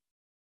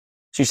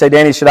 So you say,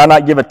 Danny, should I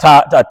not give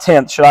a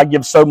tenth? Should I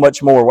give so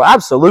much more? Well,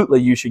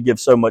 absolutely you should give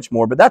so much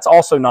more, but that's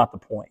also not the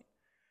point.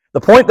 The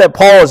point that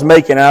Paul is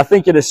making, and I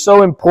think it is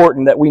so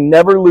important that we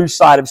never lose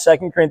sight of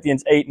 2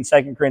 Corinthians 8 and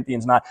 2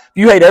 Corinthians 9. If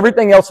you hate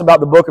everything else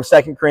about the book of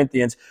 2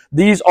 Corinthians,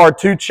 these are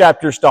two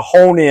chapters to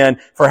hone in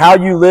for how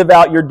you live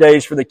out your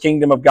days for the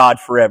kingdom of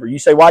God forever. You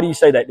say, why do you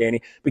say that,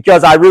 Danny?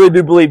 Because I really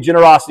do believe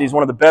generosity is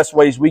one of the best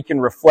ways we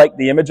can reflect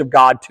the image of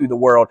God to the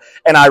world.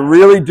 And I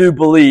really do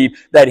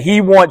believe that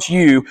He wants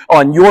you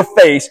on your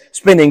face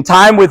spending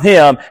time with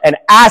Him and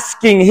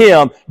asking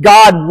Him,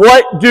 God,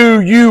 what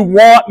do you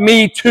want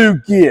me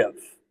to give?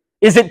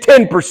 Is it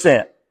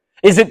 10%?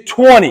 Is it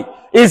 20?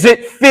 Is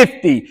it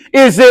 50?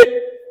 Is it,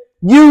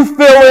 you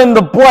fill in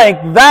the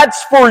blank?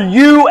 That's for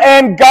you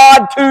and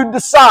God to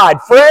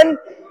decide. Friend,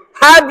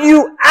 have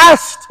you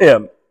asked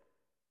Him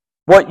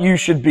what you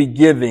should be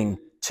giving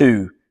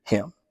to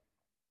Him?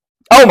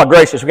 Oh my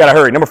gracious, we gotta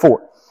hurry. Number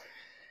 4.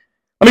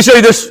 Let me show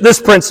you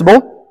this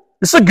principle.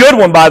 This is a good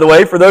one, by the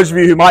way, for those of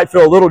you who might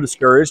feel a little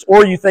discouraged,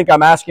 or you think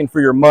I'm asking for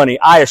your money.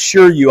 I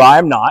assure you I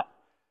am not.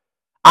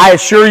 I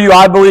assure you,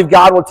 I believe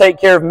God will take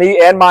care of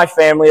me and my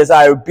family as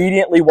I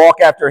obediently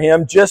walk after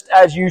Him, just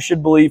as you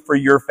should believe for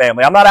your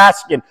family. I'm not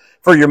asking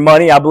for your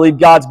money. I believe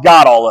God's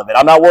got all of it.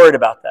 I'm not worried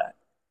about that.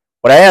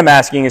 What I am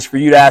asking is for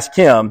you to ask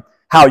Him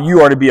how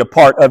you are to be a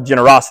part of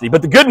generosity.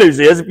 But the good news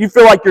is, if you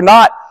feel like you're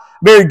not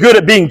very good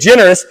at being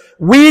generous,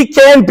 we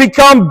can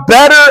become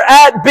better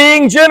at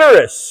being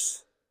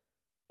generous.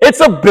 It's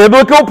a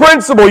biblical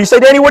principle. You say,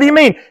 Danny, what do you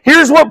mean?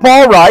 Here's what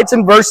Paul writes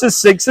in verses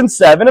 6 and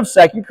 7 of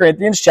 2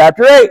 Corinthians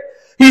chapter 8.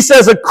 He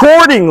says,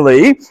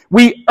 accordingly,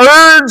 we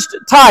urged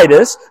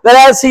Titus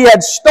that as he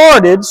had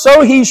started, so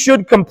he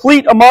should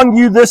complete among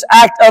you this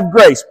act of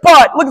grace.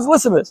 But,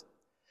 listen to this.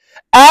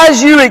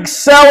 As you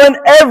excel in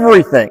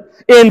everything,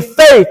 in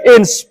faith,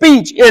 in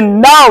speech,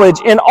 in knowledge,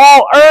 in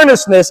all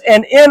earnestness,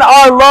 and in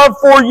our love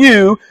for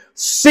you,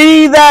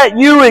 see that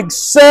you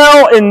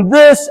excel in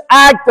this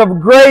act of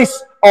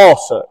grace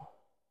also. You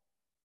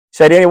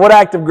say, Danny, what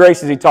act of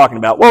grace is he talking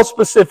about? Well,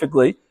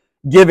 specifically,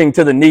 giving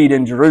to the need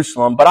in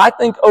Jerusalem, but I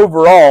think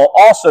overall,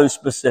 also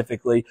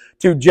specifically,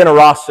 to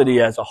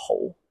generosity as a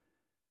whole.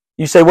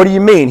 You say, what do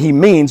you mean? He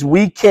means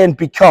we can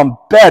become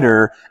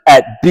better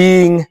at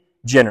being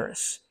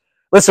generous.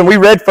 Listen, we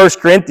read 1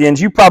 Corinthians.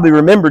 You probably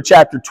remember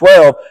chapter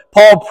 12.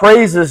 Paul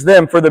praises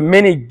them for the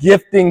many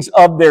giftings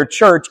of their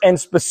church and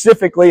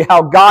specifically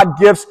how God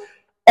gifts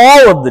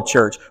all of the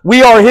church.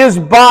 We are His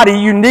body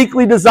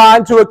uniquely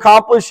designed to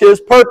accomplish His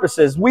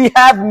purposes. We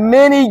have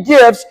many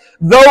gifts,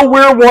 though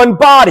we're one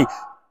body.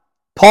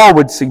 Paul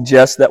would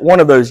suggest that one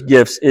of those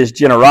gifts is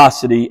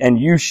generosity, and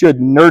you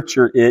should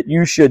nurture it.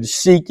 You should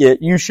seek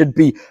it. You should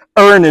be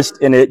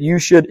earnest in it. You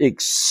should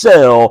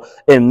excel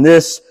in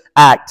this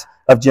act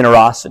of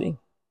generosity.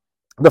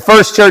 The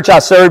first church I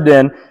served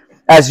in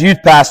as youth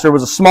pastor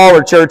was a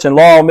smaller church in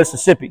Laurel,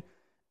 Mississippi.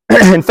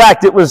 In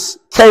fact, it was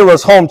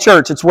Kayla's home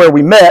church. It's where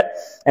we met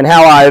and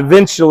how I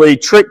eventually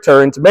tricked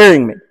her into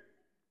marrying me.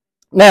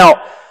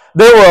 Now,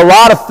 there were a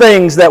lot of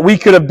things that we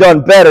could have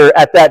done better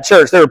at that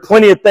church. There were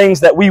plenty of things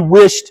that we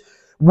wished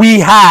we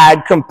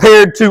had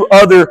compared to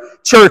other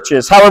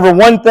churches. However,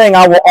 one thing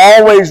I will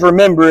always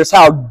remember is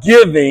how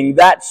giving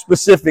that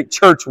specific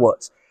church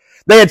was.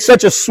 They had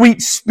such a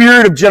sweet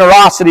spirit of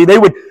generosity. They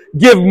would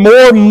give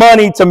more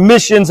money to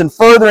missions and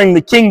furthering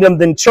the kingdom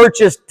than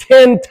churches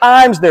 10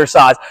 times their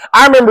size.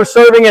 I remember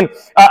serving in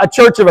a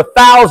church of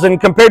 1,000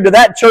 compared to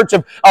that church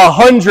of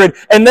 100,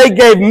 and they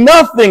gave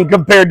nothing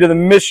compared to the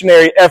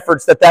missionary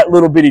efforts that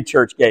little bitty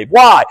church gave.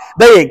 Why?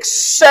 They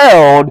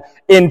excelled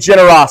in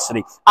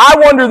generosity. I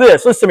wonder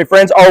this, listen to me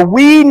friends, are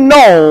we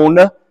known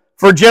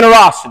for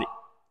generosity?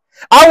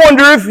 I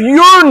wonder if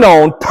you're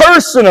known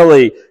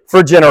personally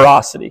for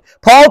generosity.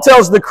 Paul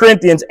tells the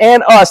Corinthians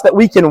and us that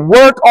we can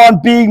work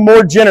on being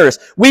more generous.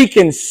 We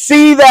can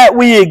see that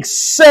we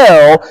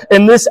excel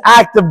in this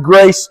act of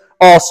grace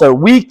also.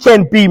 We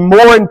can be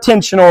more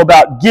intentional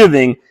about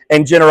giving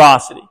and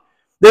generosity.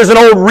 There's an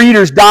old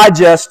Reader's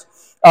Digest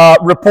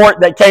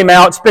report that came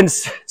out. It's been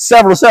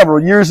several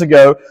years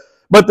ago.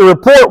 But the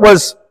report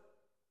was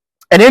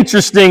an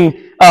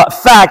interesting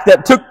fact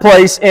that took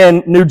place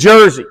in New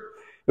Jersey.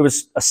 It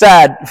was a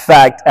sad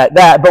fact at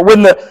that. But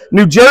when the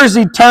New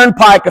Jersey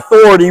Turnpike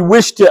Authority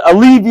wished to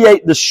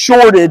alleviate the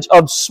shortage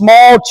of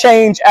small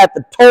change at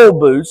the toll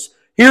booths,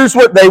 here's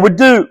what they would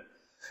do.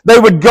 They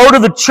would go to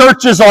the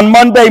churches on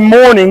Monday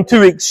morning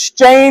to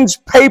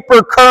exchange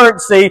paper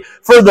currency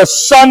for the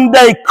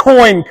Sunday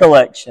coin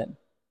collection. You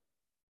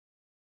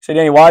say,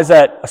 Danny, why is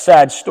that a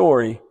sad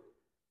story?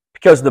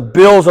 Because the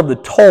bills of the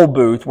toll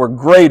booth were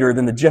greater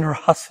than the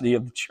generosity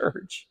of the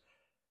church.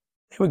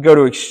 They would go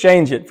to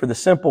exchange it for the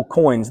simple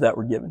coins that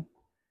were given.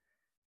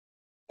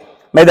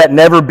 May that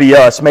never be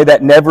us. May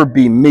that never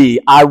be me.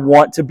 I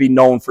want to be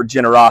known for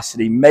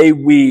generosity. May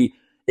we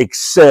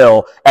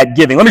excel at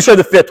giving. Let me show you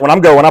the fifth one.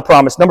 I'm going, I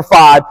promise. Number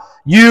 5,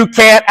 you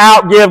can't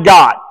outgive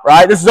God,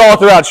 right? This is all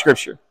throughout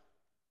Scripture.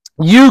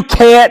 You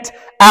can't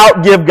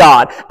outgive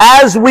God.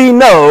 As we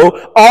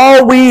know,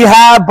 all we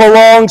have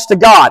belongs to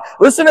God.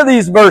 Listen to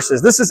these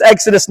verses. This is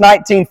Exodus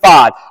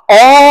 19:5.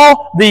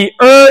 All the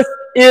earth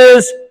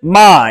is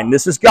mine.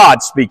 This is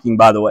God speaking,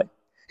 by the way.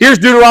 Here's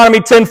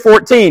Deuteronomy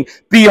 10:14.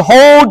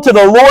 Behold, to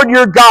the Lord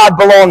your God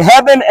belong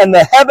heaven and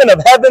the heaven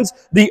of heavens,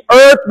 the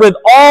earth with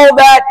all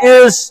that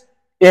is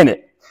in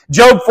it.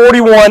 Job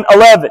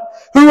 41:11.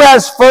 Who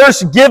has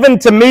first given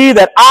to me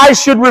that I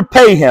should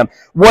repay him?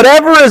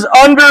 Whatever is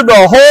under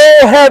the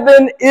whole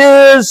heaven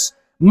is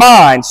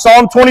mine.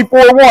 Psalm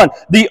 24:1.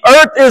 The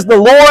earth is the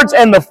Lord's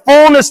and the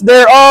fullness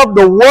thereof,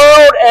 the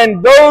world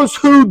and those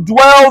who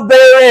dwell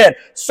therein.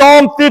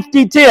 Psalm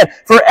 50:10.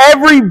 For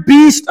every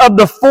beast of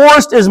the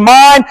forest is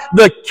mine,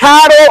 the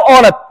cattle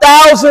on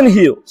 1,000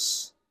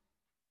 hills.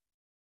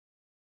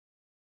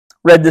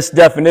 Read this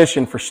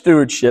definition for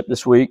stewardship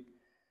this week.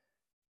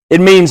 It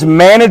means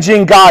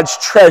managing God's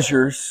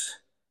treasures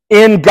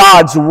in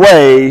God's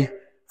way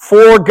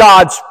for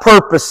God's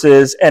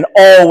purposes and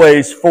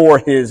always for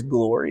His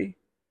glory.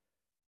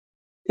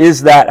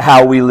 Is that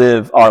how we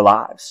live our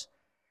lives?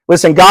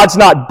 Listen, God's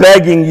not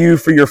begging you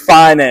for your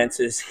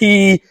finances.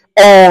 He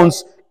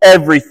owns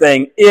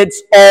everything.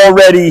 It's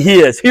already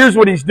His. Here's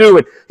what He's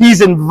doing.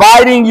 He's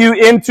inviting you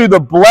into the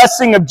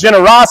blessing of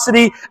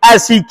generosity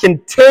as He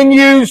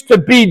continues to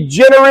be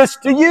generous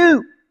to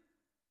you.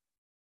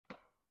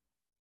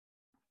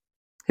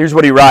 Here's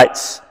what he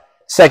writes,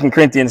 2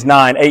 Corinthians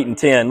 9:8 and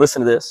 10.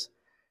 Listen to this.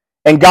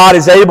 And God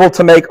is able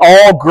to make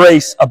all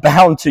grace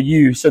abound to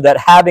you, so that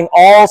having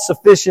all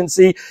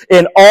sufficiency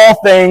in all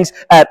things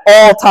at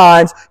all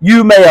times,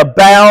 you may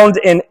abound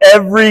in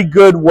every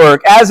good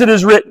work. As it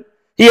is written,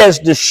 He has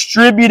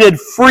distributed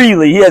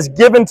freely. He has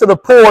given to the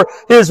poor.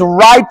 His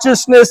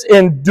righteousness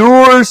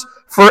endures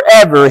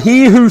forever.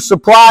 He who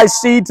supplies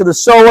seed to the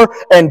sower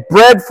and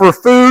bread for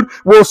food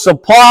will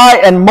supply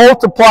and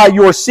multiply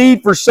your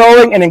seed for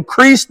sowing and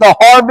increase the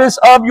harvest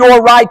of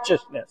your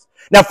righteousness.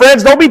 Now,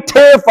 friends, don't be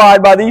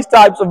terrified by these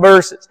types of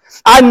verses.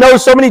 I know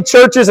so many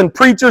churches and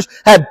preachers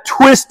have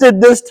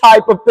twisted this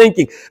type of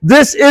thinking.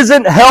 This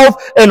isn't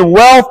health and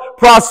wealth,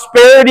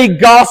 prosperity,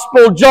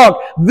 gospel junk.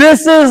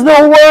 This is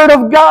the Word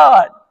of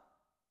God.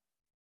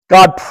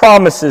 God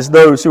promises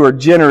those who are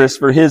generous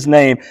for His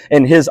name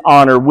and His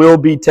honor will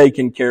be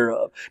taken care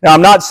of. Now,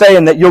 I'm not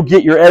saying that you'll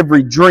get your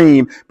every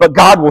dream, but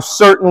God will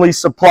certainly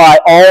supply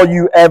all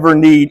you ever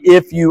need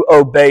if you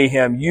obey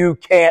Him. You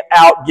can't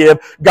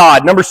outgive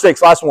God. Number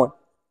 6, last one.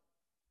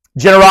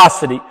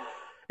 Generosity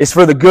is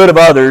for the good of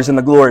others and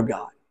the glory of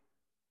God.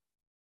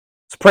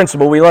 It's a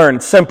principle we learn.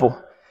 It's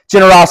simple.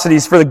 Generosity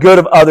is for the good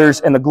of others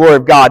and the glory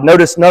of God.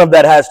 Notice none of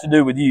that has to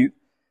do with you.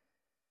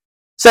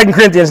 2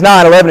 Corinthians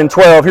 9, 11, and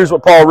 12, here's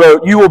what Paul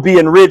wrote. You will be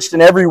enriched in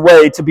every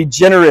way to be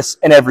generous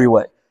in every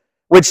way,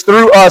 which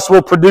through us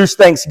will produce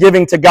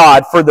thanksgiving to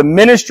God. For the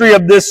ministry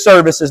of this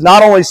service is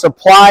not only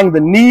supplying the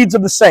needs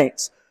of the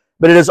saints,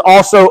 but it is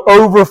also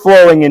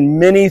overflowing in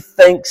many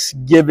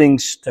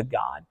thanksgivings to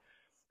God.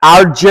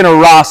 Our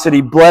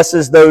generosity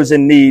blesses those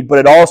in need, but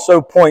it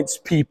also points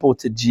people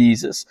to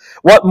Jesus.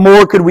 What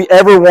more could we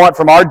ever want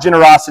from our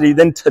generosity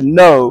than to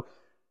know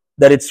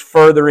that it's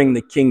furthering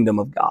the kingdom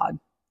of God?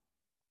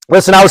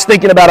 Listen, I was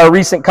thinking about our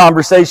recent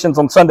conversations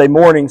on Sunday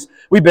mornings.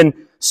 We've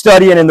been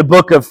studying in the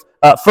book of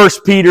 1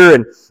 Peter,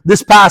 and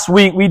this past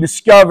week we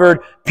discovered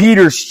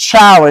Peter's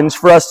challenge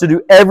for us to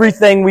do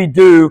everything we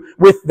do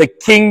with the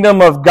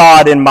kingdom of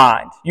God in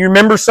mind. You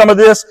remember some of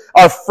this?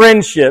 Our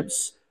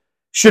friendships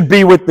should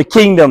be with the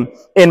kingdom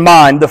in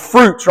mind. The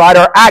fruits, right?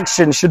 Our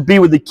actions should be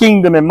with the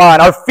kingdom in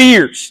mind. Our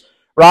fears,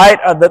 right?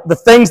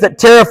 The things that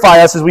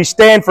terrify us as we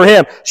stand for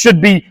Him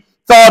should be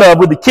thought of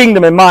with the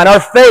kingdom in mind. Our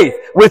faith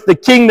with the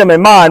kingdom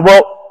in mind.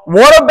 Well,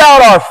 what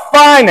about our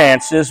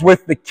finances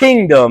with the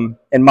kingdom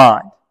in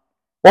mind?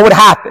 What would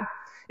happen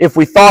if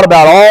we thought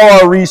about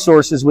all our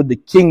resources with the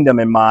kingdom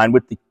in mind,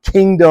 with the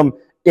kingdom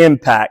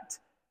impact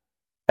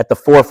at the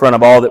forefront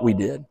of all that we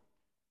did?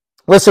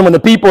 Listen, when the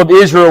people of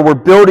Israel were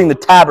building the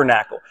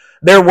tabernacle,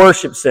 their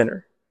worship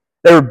center,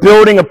 they were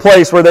building a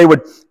place where they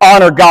would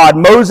honor God.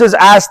 Moses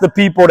asked the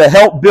people to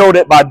help build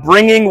it by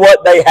bringing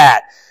what they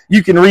had.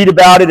 You can read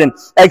about it in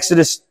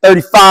Exodus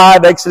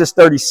 35, Exodus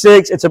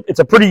 36. It's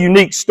a pretty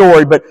unique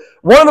story, but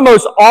one of the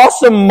most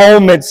awesome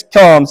moments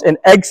comes in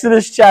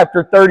Exodus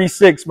chapter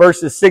 36,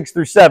 verses 6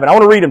 through 7. I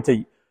want to read them to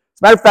you.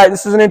 As a matter of fact,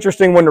 this is an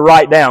interesting one to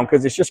write down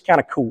because it's just kind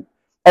of cool.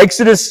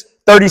 Exodus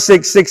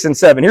 36, 6 and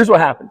 7. Here's what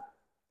happened.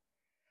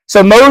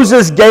 So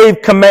Moses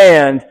gave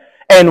command,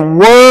 and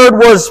word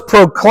was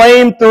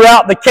proclaimed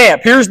throughout the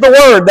camp. Here's the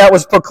word that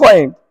was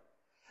proclaimed.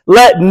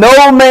 Let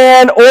no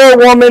man or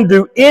woman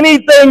do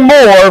anything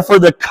more for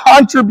the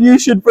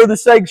contribution for the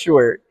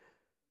sanctuary.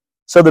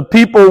 So the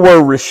people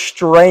were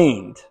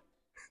restrained.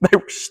 They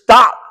were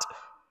stopped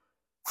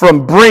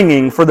from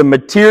bringing, for the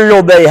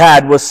material they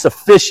had was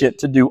sufficient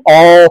to do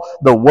all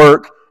the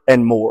work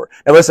and more.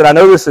 Now listen, I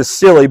know this is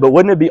silly, but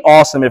wouldn't it be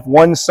awesome if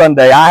one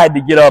Sunday I had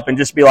to get up and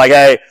just be like,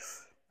 hey,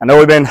 I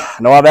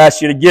know I've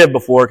asked you to give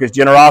before because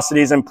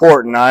generosity is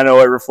important. I know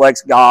it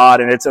reflects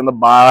God and it's in the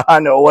Bible. I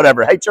know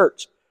whatever. Hey,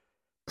 church,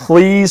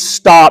 please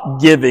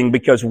stop giving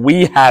because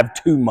we have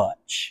too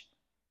much.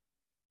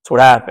 That's what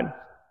happened.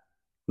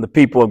 The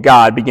people of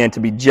God began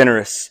to be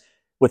generous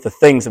with the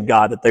things of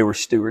God that they were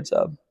stewards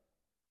of.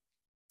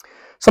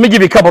 So let me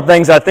give you a couple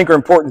things that I think are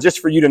important just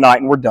for you tonight,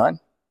 and we're done.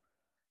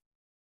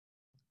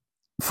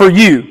 For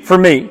you, for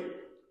me,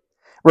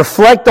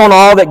 reflect on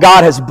all that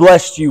God has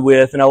blessed you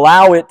with and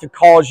allow it to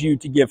cause you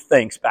to give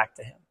thanks back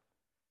to Him.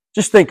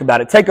 Just think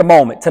about it. Take a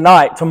moment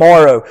tonight,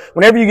 tomorrow,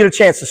 whenever you get a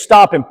chance to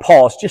stop and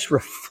pause, just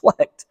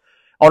reflect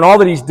on all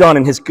that He's done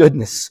in His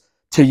goodness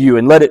to you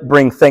and let it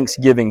bring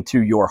thanksgiving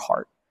to your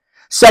heart.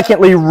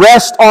 Secondly,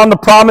 rest on the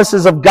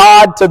promises of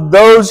God to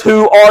those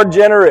who are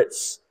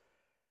generous.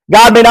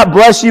 God may not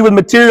bless you with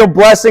material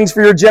blessings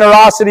for your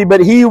generosity,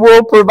 but He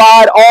will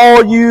provide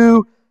all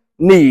you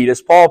need.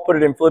 As Paul put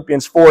it in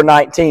Philippians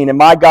 4:19, and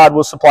my God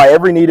will supply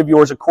every need of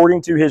yours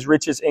according to His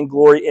riches and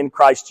glory in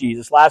Christ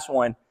Jesus. Last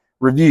one,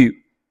 review.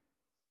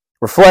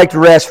 Reflect,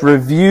 rest,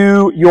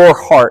 review your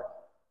heart.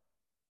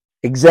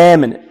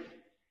 Examine it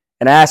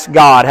and ask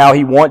God how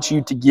He wants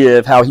you to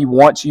give, how He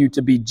wants you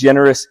to be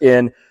generous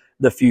in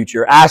the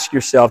future. Ask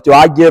yourself, do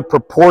I give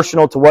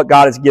proportional to what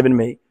God has given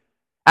me?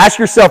 Ask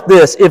yourself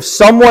this, if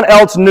someone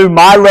else knew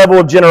my level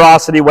of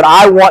generosity, would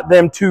I want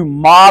them to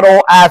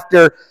model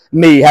after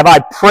me? Have I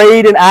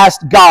prayed and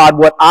asked God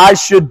what I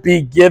should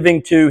be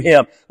giving to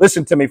Him?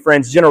 Listen to me,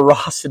 friends.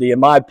 Generosity, in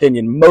my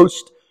opinion,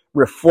 most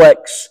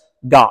reflects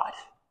God.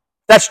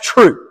 That's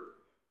true.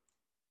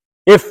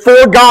 If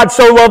for God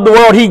so loved the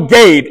world, He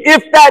gave.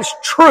 If that's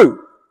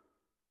true,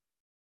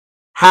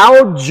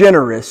 how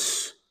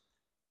generous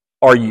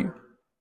are you?